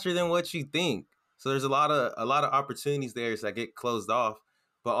faster than what you think. So there's a lot of opportunities there that get closed off.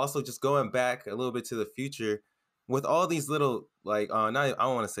 But also, just going back a little bit to the future, with all these little, like, not, I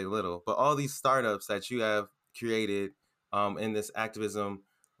don't want to say little, but all these startups that you have created in this activism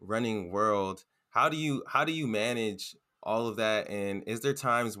running world, how do you manage all of that? And is there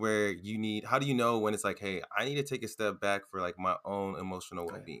times where how do you know when it's like, hey, I need to take a step back for like my own emotional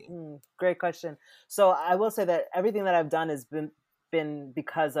well-being? Great question. So I will say that everything that I've done has been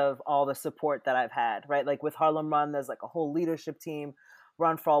because of all the support that I've had, right? Like with Harlem Run, there's like a whole leadership team.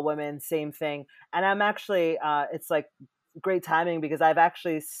 Run for All Women, same thing. And I'm actually, it's like great timing because I've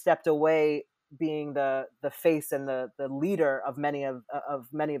actually stepped away being the face and the leader of many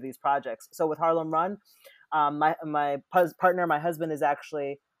of these projects. So with Harlem Run, my partner, my husband, is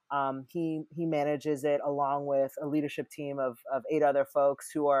actually he manages it along with a leadership team of 8 other folks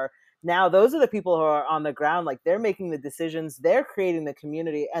who are now, those are the people who are on the ground. Like, they're making the decisions, they're creating the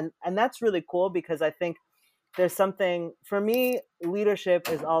community, and that's really cool because I think there's something, for me, leadership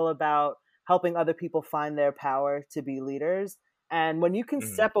is all about helping other people find their power to be leaders. And when you can Hmm.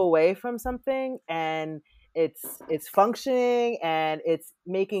 step away from something and it's functioning and it's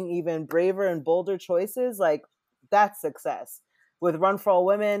making even braver and bolder choices, like, that's success. With Run for All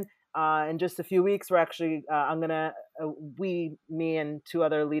Women, in just a few weeks, we're actually me and 2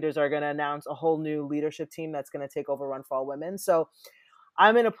 other leaders are gonna announce a whole new leadership team that's gonna take over Run for All Women. So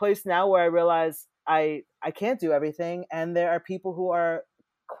I'm in a place now where I realize I can't do everything, and there are people who are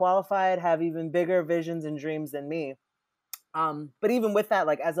qualified, have even bigger visions and dreams than me. But even with that,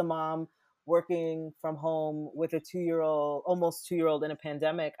 like, as a mom working from home with a 2-year old, almost 2-year old in a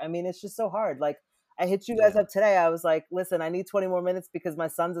pandemic, I mean, it's just so hard. Like, I hit you guys Yeah. up today. I was like, listen, I need 20 more minutes because my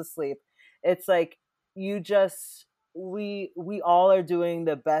son's asleep. It's like, you just, we all are doing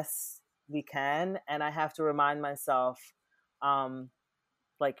the best we can. And I have to remind myself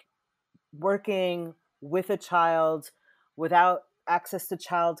like working with a child without access to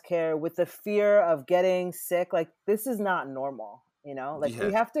childcare, with the fear of getting sick. Like, this is not normal, you know? Like, we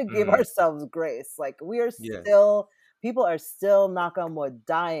Yes. have to give Mhm. ourselves grace. Like, we are Yes. still, people are still, knock on wood,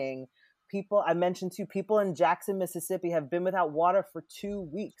 dying. People, I mentioned too, people in Jackson, Mississippi have been without water for 2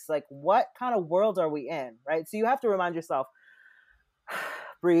 weeks. Like, what kind of world are we in, right? So you have to remind yourself,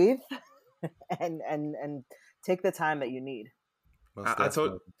 breathe, and take the time that you need. Most I, I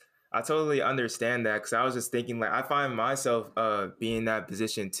told definitely. I totally understand that because I was just thinking like I find myself being in that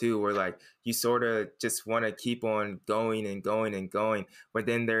position too where like you sort of just want to keep on going and going and going, but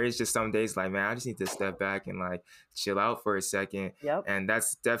then there is just some days like man I just need to step back and like chill out for a second, Yep. and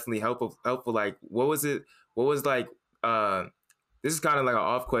that's definitely helpful. Like what was it? What was like? Uh, this is kind of like an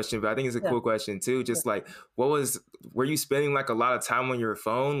off question, but I think it's a Yeah. cool question too. Just like, were you spending like a lot of time on your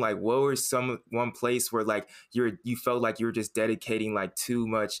phone? Like, what were one place where like you felt like you were just dedicating like too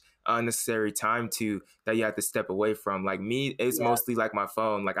much unnecessary time to that you have to step away from? Like me, it's Yeah. mostly like my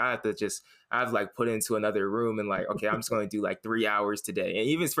phone. Like I have like put into another room and like, okay, I'm just going to do like 3 hours today. And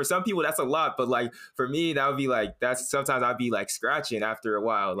even for some people, that's a lot. But like for me, that would be like, that's sometimes I'd be like scratching after a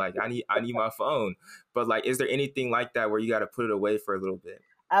while. Like I need my phone. But like, is there anything like that where you got to put it away for a little bit?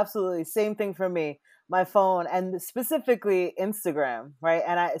 Absolutely. Same thing for me. My phone, and specifically Instagram, right?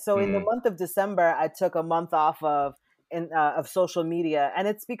 And so in the Mm, month of December, I took a month off of social media, and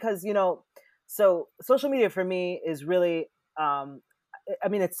it's because, so social media for me is really, um, I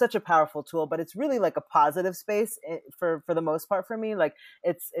mean, it's such a powerful tool, but it's really like a positive space for the most part for me. Like,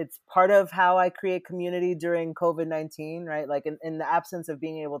 it's part of how I create community during COVID-19, right? Like, in the absence of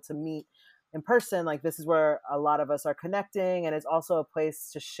being able to meet in person, like, this is where a lot of us are connecting, and it's also a place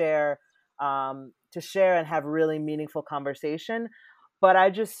to share and have really meaningful conversation. But I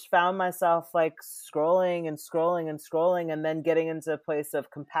just found myself like scrolling and scrolling and scrolling, and then getting into a place of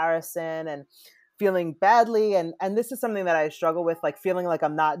comparison and feeling badly. And this is something that I struggle with, like feeling like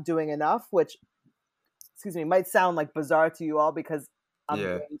I'm not doing enough, which, excuse me, might sound like bizarre to you all because I'm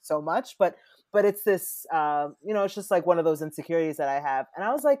yeah. doing so much, but it's this, it's just like one of those insecurities that I have. And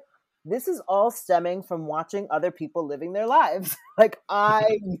I was like, this is all stemming from watching other people living their lives. Like,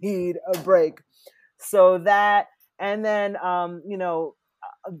 I need a break. So that, and then,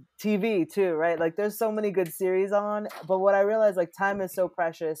 TV too, right? Like, there's so many good series on, but what I realized, like, time is so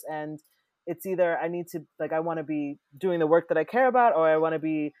precious, and it's either I need to, like, I want to be doing the work that I care about, or I want to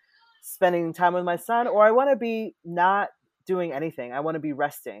be spending time with my son, or I want to be not doing anything. I want to be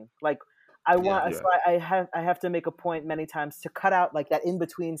resting. Like, Yeah. so Yeah. I have to make a point many times to cut out like that in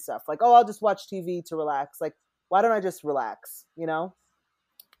between stuff. Like, oh, I'll just watch TV to relax. Like, why don't I just relax?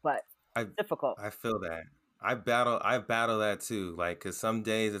 But I difficult. I feel that. I battle that too. Like, cause some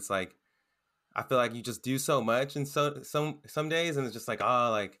days it's like I feel like you just do so much, and so some days, and it's just like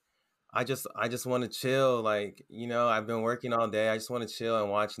like I just want to chill. Like, I've been working all day. I just want to chill and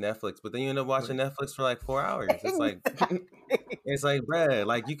watch Netflix. But then you end up watching Netflix for like 4 hours. It's like, bruh,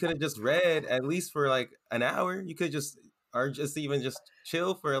 like you could have just read at least for like an hour. You could just or just even just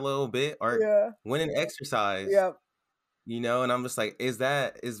chill for a little bit or Yeah. went and exercise. Yeah. And I'm just like,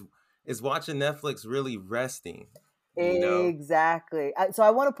 is watching Netflix really resting? You know? Exactly. So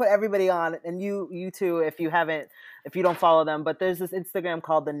I want to put everybody on, and you too, if you don't follow them. But there's this Instagram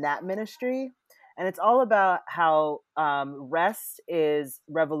called the Nap Ministry, and it's all about how rest is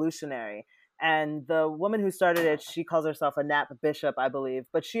revolutionary. And the woman who started it, she calls herself a nap bishop, I believe.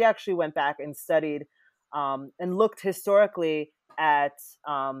 But she actually went back and studied and looked historically at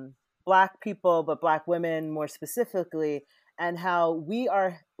Black people, but Black women more specifically, and how we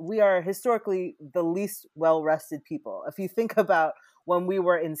are historically the least well rested people. If you think about when we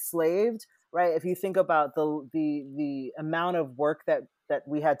were enslaved, right? If you think about the amount of work that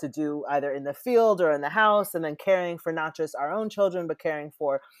we had to do either in the field or in the house, and then caring for not just our own children, but caring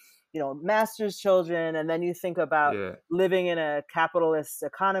for, masters' children, and then you think about Yeah. living in a capitalist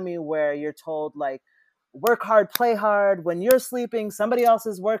economy where you're told, like, work hard, play hard. When you're sleeping, somebody else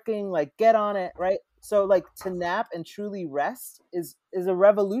is working. Like, get on it, right? So, like, to nap and truly rest is a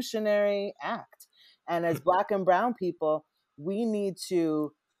revolutionary act. And as Black and brown people, we need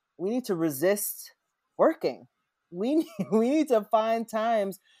to resist working. We need to find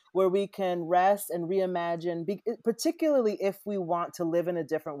times where we can rest and reimagine. Particularly if we want to live in a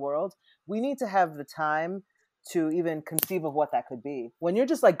different world, we need to have the time to even conceive of what that could be. When you're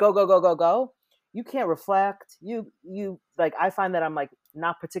just like go go go go go, you can't reflect. You like, I find that I'm like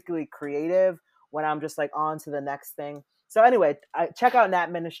not particularly creative when I'm just like on to the next thing. So anyway, I check out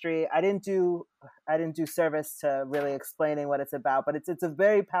Nat Ministry. I didn't do service to really explaining what it's about, but it's a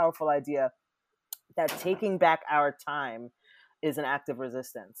very powerful idea that taking back our time is an act of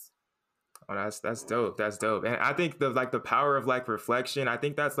resistance. Oh, that's dope. That's dope. And I think the power of like reflection, I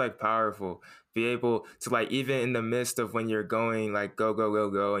think that's like powerful. Be able to like, even in the midst of when you're going like go, go, go,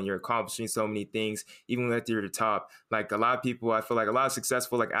 go, and you're accomplishing so many things, even when you're at the top, like a lot of people, I feel like a lot of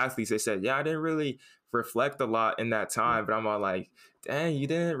successful like athletes, they said, yeah, I didn't really reflect a lot in that time. But I'm all like, dang, you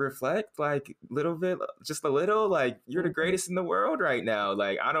didn't reflect like a little bit, just a little, like you're the greatest in the world right now.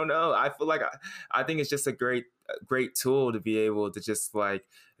 Like, I don't know. I feel like I think it's just a great tool to be able to just like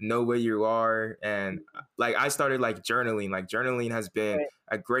know where you are. And like I started like journaling has been Right.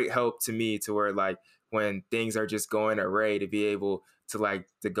 a great help to me, to where like when things are just going array, to be able to like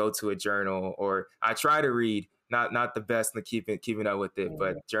to go to a journal. Or I try to read, not the best in keeping up with it,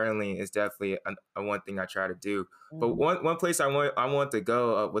 but journaling is definitely a one thing I try to do. But one place I want to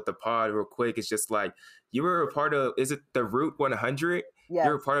go with the pod real quick is just like, you were a part of, is it the Route 100? Yes.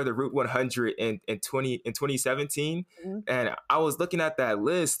 You were part of the Route 100 in 2017, and I was looking at that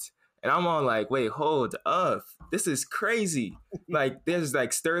list, and I'm all like, wait, hold up, this is crazy. Like, there's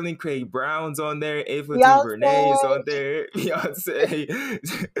like Sterling K. Brown's on there, Ava DuVernay is on there,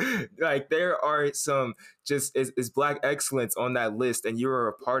 Beyonce. Like, there are some just is Black excellence on that list, and you were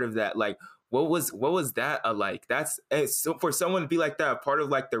a part of that. Like, what was that like? That's, and so for someone to be like that, part of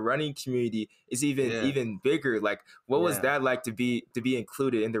like the running community is even bigger. Like, what was that like to be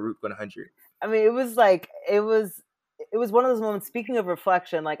included in the Route 100? I mean, it was one of those moments. Speaking of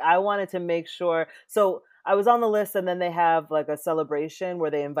reflection, like I wanted to make sure. So I was on the list, and then they have like a celebration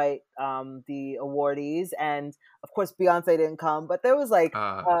where they invite the awardees, and of course Beyonce didn't come, but there was like,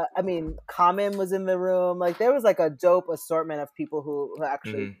 I mean, Common was in the room. Like, there was like a dope assortment of people who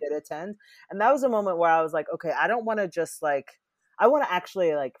actually did attend, and that was a moment where I was like, okay, I don't want to just like, I want to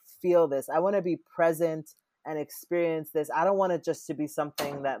actually like feel this. I want to be present and experience this. I don't want it just to be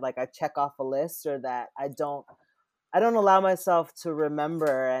something that like I check off a list, or that I don't allow myself to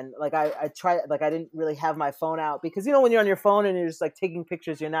remember. And like I try, like I didn't really have my phone out, because you know when you're on your phone and you're just like taking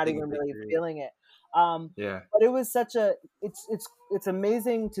pictures, you're not even really feeling it. But it was such a, it's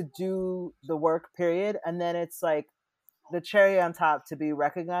amazing to do the work, period, and then it's like the cherry on top to be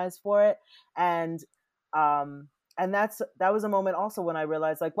recognized for it. And that was a moment also when I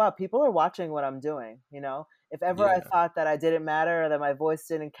realized, like, wow, people are watching what I'm doing. You know, if ever I thought that I didn't matter, or that my voice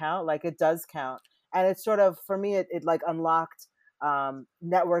didn't count, like it does count. And it's sort of, for me, it like unlocked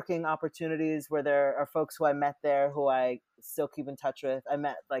networking opportunities, where there are folks who I met there who I still keep in touch with. I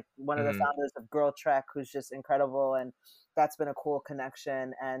met like one of the founders of Girl Trek, who's just incredible, and that's been a cool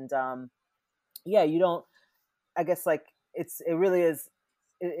connection. And you don't, I guess, like it really is.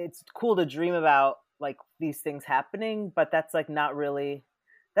 It's cool to dream about like these things happening, but that's not really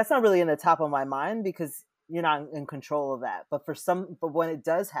in the top of my mind, because you're not in control of that. But when it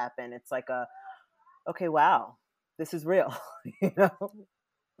does happen, it's like okay, wow, this is real, you know?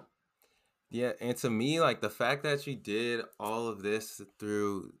 Yeah, and to me, like the fact that you did all of this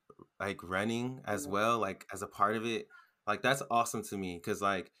through like running as well, like as a part of it, like that's awesome to me. Cause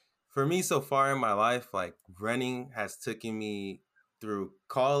like for me so far in my life, like running has taken me through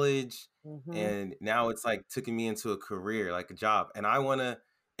college, and now it's like taking me into a career, like a job. And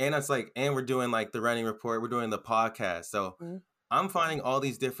it's like, and we're doing like the running report, we're doing the podcast. So I'm finding all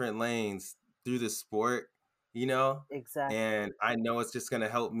these different lanes through the sport, you know? Exactly. And I know it's just going to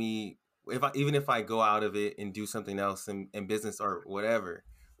help me even if I go out of it and do something else in business or whatever.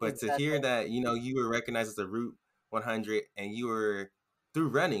 But to hear that, you know, you were recognized as a Route 100 and you were through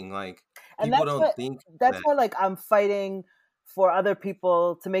running, like people don't think that's why like I'm fighting for other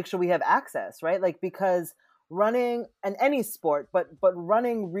people to make sure we have access, right? Like, because running, and any sport, but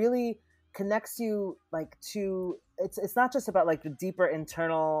running really connects you like to, it's not just about like the deeper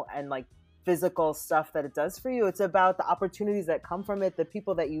internal and like physical stuff that it does for you. It's about the opportunities that come from it, the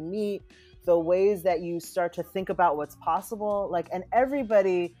people that you meet, the ways that you start to think about what's possible. Like, and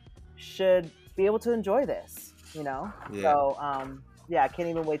everybody should be able to enjoy this, you know? So, I can't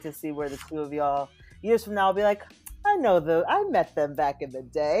even wait to see where the two of y'all years from now will be like, I met them back in the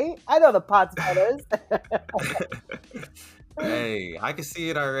day. I know the Potts Brothers. Hey, I can see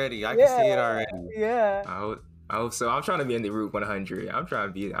it already. Yeah. I hope so. I'm trying to be in the Route 100. I'm trying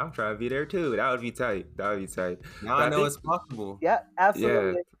to be there too. That would be tight. Now I know it's possible. Yeah,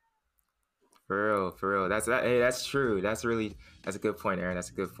 absolutely. Yeah. For real. That's true. That's a good point, Aaron. That's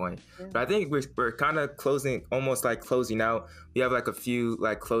a good point. Yeah. But I think we're kind of closing out. We have like a few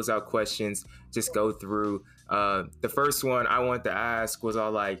like closeout questions. Just go through. The first one I wanted to ask was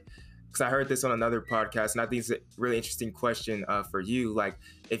all like, because I heard this on another podcast, and I think it's a really interesting question for you. Like,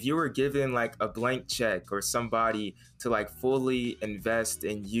 if you were given like a blank check or somebody to like fully invest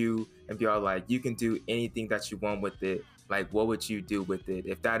in you and be all like, you can do anything that you want with it, like what would you do with it?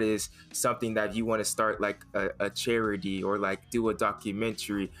 If that is something that you want to start like a charity, or like do a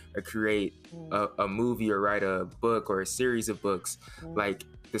documentary, or create a movie, or write a book or a series of books, like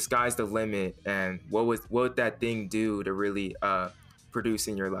the sky's the limit. And what would that thing do to really produce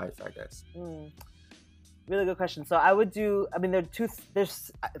in your life, I guess? Really good question. So I would do, I mean,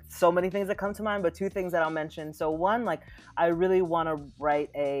 there's so many things that come to mind, but two things that I'll mention. So one, like, I really want to write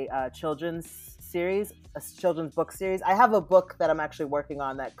a children's series, a children's book series. I have a book that I'm actually working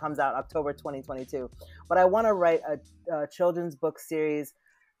on that comes out October 2022, but I want to write a children's book series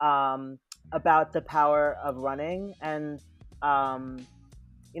about the power of running. And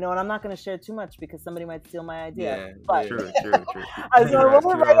you know, and I'm not going to share too much because somebody might steal my idea. Yeah, but true. so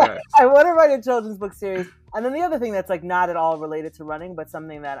I want to write a children's book series. And then the other thing that's like not at all related to running, but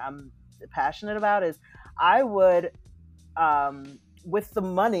something that I'm passionate about is I would, with the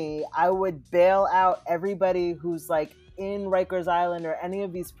money, I would bail out everybody who's like in Rikers Island or any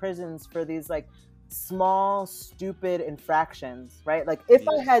of these prisons for these like small, stupid infractions, right? Like if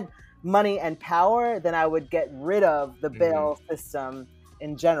I had money and power, then I would get rid of the bail system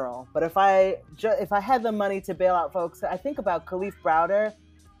in general. But if I had the money to bail out folks, I think about Khalif Browder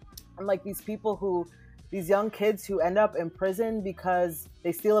and like these young kids who end up in prison because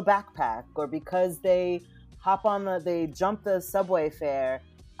they steal a backpack, or because they they jump the subway fare,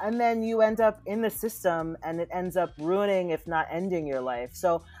 and then you end up in the system and it ends up ruining, if not ending, your life.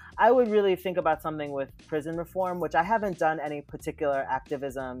 So I would really think about something with prison reform, which I haven't done any particular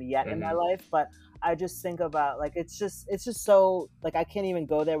activism yet in my life, but I just think about like it's just so like I can't even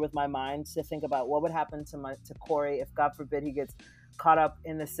go there with my mind to think about what would happen to Corey if, God forbid, he gets caught up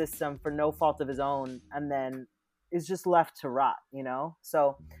in the system for no fault of his own and then is just left to rot, you know?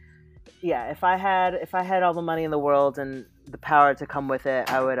 So yeah, if I had all the money in the world and the power to come with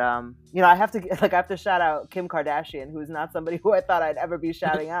it, I would you know, I have to shout out Kim Kardashian, who's not somebody who I thought I'd ever be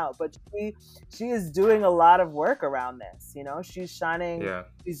shouting out, but she is doing a lot of work around this, you know. She's shining,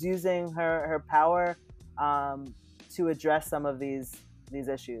 she's using her power to address some of these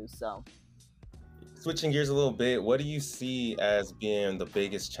issues. So switching gears a little bit, what do you see as being the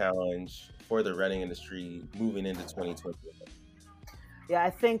biggest challenge for the running industry moving into 2020? Yeah, I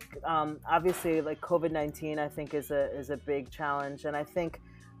think obviously like COVID-19, I think is a big challenge, and I think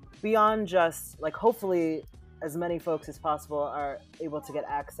beyond just like hopefully as many folks as possible are able to get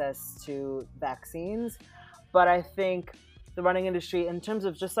access to vaccines, but I think the running industry, in terms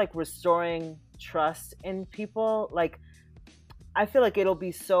of just like restoring trust in people, like I feel like it'll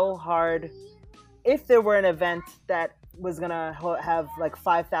be so hard if there were an event that was gonna have like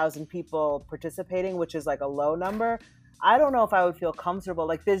 5,000 people participating, which is like a low number. I don't know if I would feel comfortable.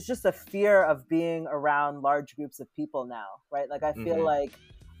 Like there's just a fear of being around large groups of people now, right? Like I feel like,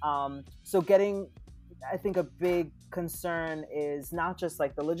 so I think a big concern is not just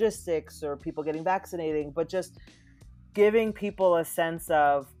like the logistics or people getting vaccinated, but just giving people a sense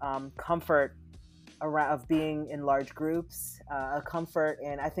of comfort of being in large groups, a comfort.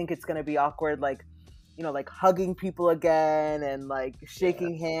 And I think it's going to be awkward, like, you know, like hugging people again and like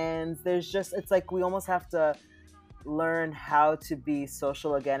shaking hands. There's it's like we almost have to learn how to be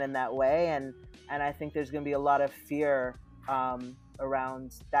social again in that way, and I think there's going to be a lot of fear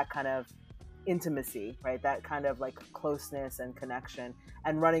around that kind of intimacy, right? That kind of like closeness and connection,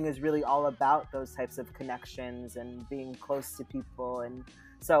 and running is really all about those types of connections and being close to people. And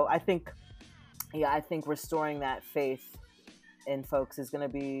so I think restoring that faith in folks is going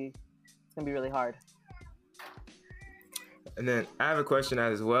to be really hard. And then I have a question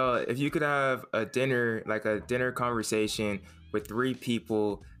as well. If you could have a dinner conversation with 3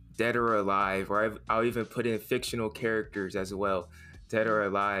 people, dead or alive, or I'll even put in fictional characters as well, dead or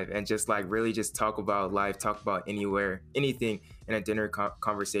alive, and just like really just talk about life, talk about anything in a dinner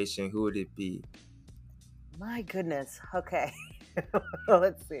conversation, who would it be? My goodness. Okay.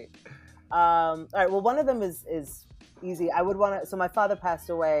 Let's see. All right. Well, one of them is easy. I would want to. So my father passed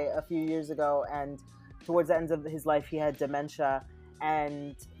away a few years ago, and towards the end of his life, he had dementia.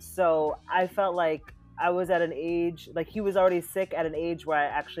 And so I felt like I was at an age, like he was already sick at an age where I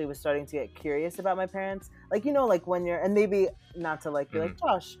actually was starting to get curious about my parents. Like, you know, like when you're, and maybe not to like be like,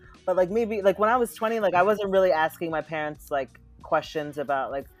 Josh, but like maybe like when I was 20, like I wasn't really asking my parents like questions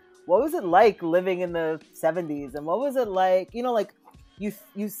about like, what was it like living in the 70s? And what was it like, you know, like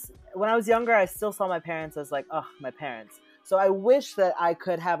when I was younger, I still saw my parents as like, oh, my parents. So I wish that I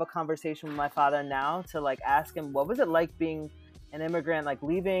could have a conversation with my father now to like ask him, what was it like being an immigrant, like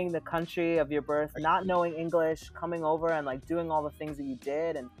leaving the country of your birth, not knowing English, coming over and like doing all the things that you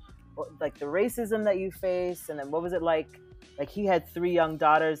did, and like the racism that you face, and then what was it like? Like he had 3 young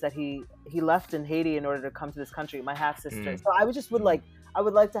daughters that he left in Haiti in order to come to this country. My half sister. So I would just would like I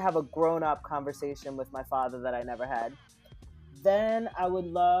would like to have a grown up conversation with my father that I never had. Then I would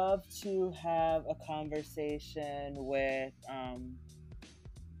love to have a conversation with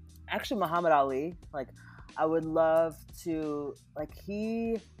actually Muhammad Ali. Like I would love to like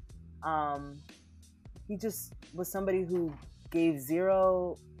he just was somebody who gave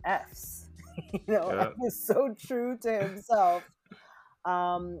 0 F's. He was so true to himself.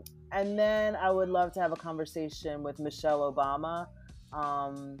 And then I would love to have a conversation with Michelle Obama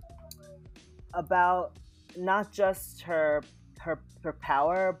about not just her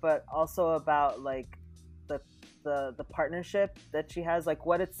power, but also about like the partnership that she has, like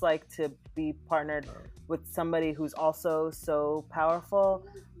what it's like to be partnered with somebody who's also so powerful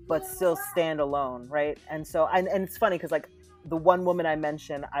but still stand alone, right? And so and it's funny because like the one woman I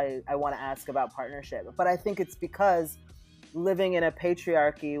mentioned, I want to ask about partnership, but I think it's because living in a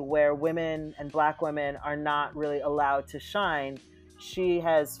patriarchy where women and Black women are not really allowed to shine, she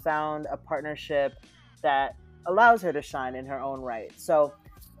has found a partnership that allows her to shine in her own right. So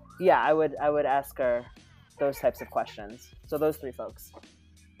yeah, I would ask her those types of questions. So those 3 folks.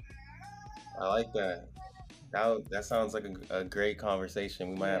 I like that. That sounds like a great conversation.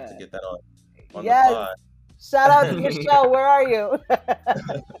 We might have to get that on the pod. Shout out to Michelle. Where are you?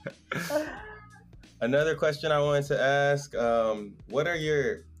 Another question I wanted to ask, what are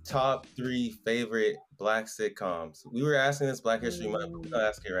your top 3 favorite Black sitcoms? We were asking this Black History Month, but we're going to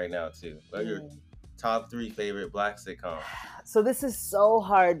ask it right now too. What are your top 3 favorite Black sitcoms? So this is so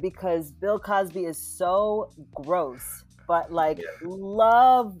hard because Bill Cosby is so gross, but like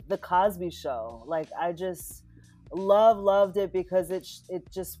love the Cosby Show. Like I just loved it because it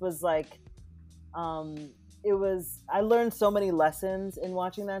just was like I learned so many lessons in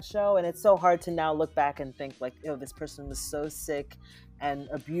watching that show, and it's so hard to now look back and think like, this person was so sick and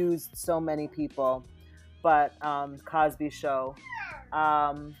abused so many people. But Cosby Show.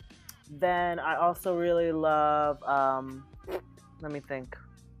 Then I also really love let me think.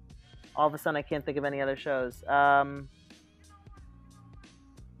 All of a sudden I can't think of any other shows. I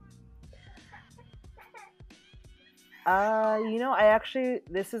actually,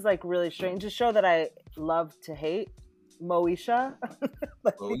 this is like really strange. A show that I love to hate, Moesha.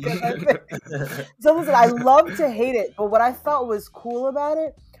 So listen, I love to hate it, but what I thought was cool about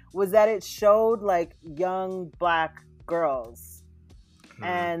it was that it showed like young Black girls.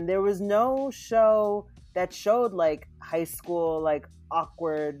 And there was no show that showed like high school like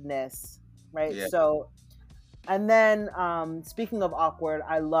awkwardness, right? Yeah. So, and then speaking of awkward,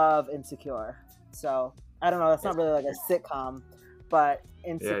 I love Insecure. So I don't know, that's not really like a sitcom, but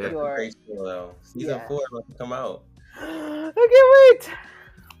Insecure. Yeah, that's a great show though. Season 4 about to come out. I can't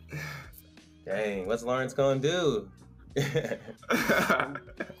wait. Dang, what's Lawrence gonna do?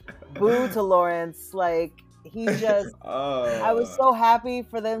 Boo to Lawrence, like he just I was so happy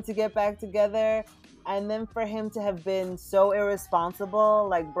for them to get back together, and then for him to have been so irresponsible,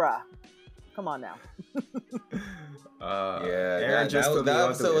 like bruh, come on now. That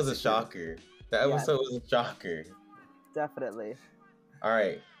episode was a shocker. That episode was a shocker. Definitely. All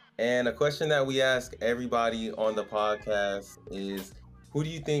right. And a question that we ask everybody on the podcast is, who do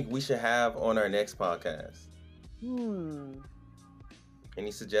you think we should have on our next podcast?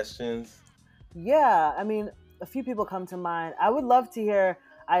 Any suggestions? Yeah, I mean, a few people come to mind. I would love to hear,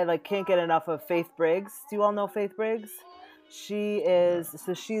 I can't get enough of Faith Briggs. Do you all know Faith Briggs?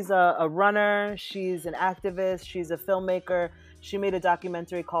 She's a runner, she's an activist, she's a filmmaker. She made a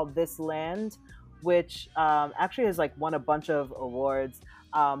documentary called This Land, which actually has won a bunch of awards.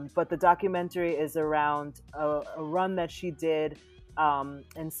 But the documentary is around a run that she did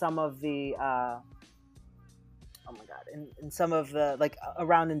in some of the in some of the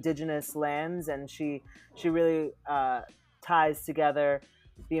around indigenous lands, and she really ties together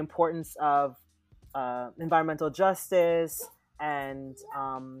the importance of environmental justice and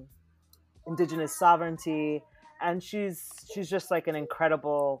indigenous sovereignty, and she's just an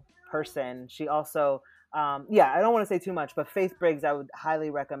incredible person. She also I don't want to say too much, but Faith Briggs I would highly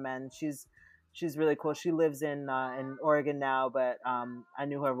recommend. She's really cool. She lives in Oregon now, but I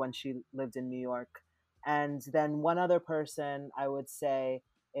knew her when she lived in New York. And then one other person I would say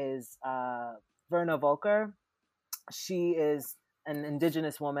is Verna Volker. She is an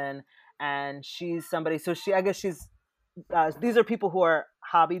indigenous woman, and she's somebody. So I guess she's. These are people who are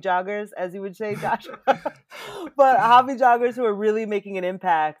hobby joggers, as you would say, Josh. But hobby joggers who are really making an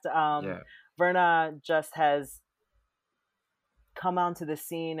impact. Verna just has come onto the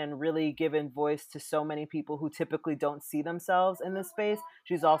scene and really given voice to so many people who typically don't see themselves in this space.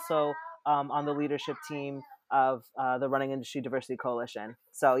 She's also on the leadership team of the Running Industry Diversity Coalition.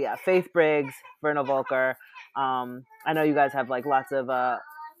 So yeah, Faith Briggs, Verna Volker. I know you guys have like lots of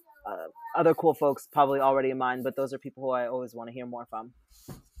other cool folks probably already in mind, but those are people who I always want to hear more from.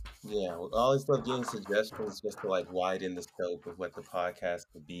 Yeah, we always love getting suggestions just to like widen the scope of what the podcast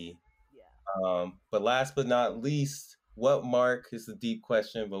could be. Yeah. But last but not least, what mark is a deep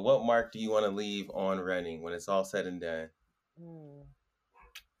question, but what mark do you want to leave on running when it's all said and done?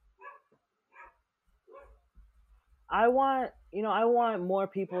 I want more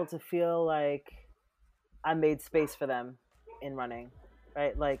people to feel like I made space for them in running,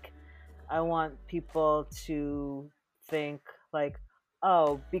 right? Like, I want people to think like,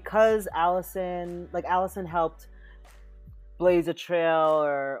 oh, because Allison helped blaze a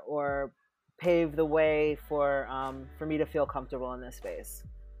trail or pave the way for me to feel comfortable in this space.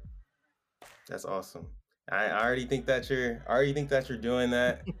 That's awesome. I already think that you're doing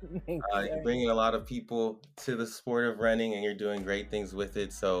that. You're bringing a lot of people to the sport of running, and you're doing great things with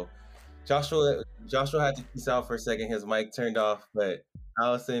it. So, Joshua had to peace out for a second. His mic turned off, but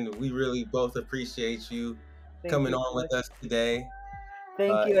Allison, we really both appreciate you coming on with us today.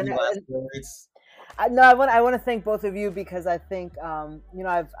 Thank you. Any last words? I want to thank both of you because I think I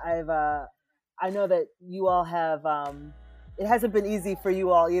know that you all have it hasn't been easy for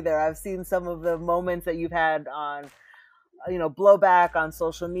you all either. I've seen some of the moments that you've had on blowback on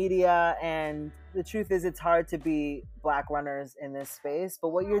social media, and the truth is it's hard to be Black runners in this space, but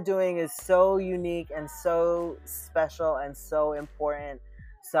what you're doing is so unique and so special and so important.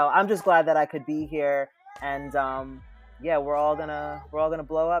 So I'm just glad that I could be here, and we're all gonna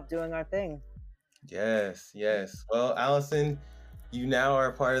blow up doing our thing. Yes. Well, Allison, you now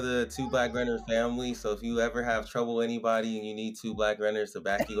are part of the Two Black Runner family. So if you ever have trouble with anybody and you need two Black runners to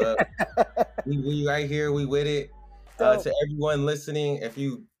back you up, we right here, we with it. To everyone listening, if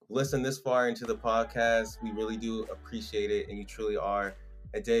you listen this far into the podcast, we really do appreciate it, and you truly are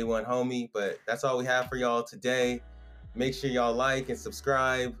a day one homie. But that's all we have for y'all today. Make sure y'all like and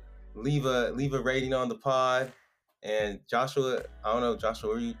subscribe. Leave a rating on the pod. And Joshua, I don't know,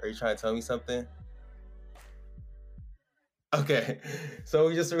 Joshua, are you trying to tell me something? Okay,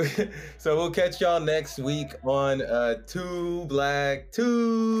 so we'll catch y'all next week on Two Black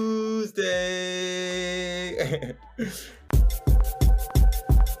Tuesday.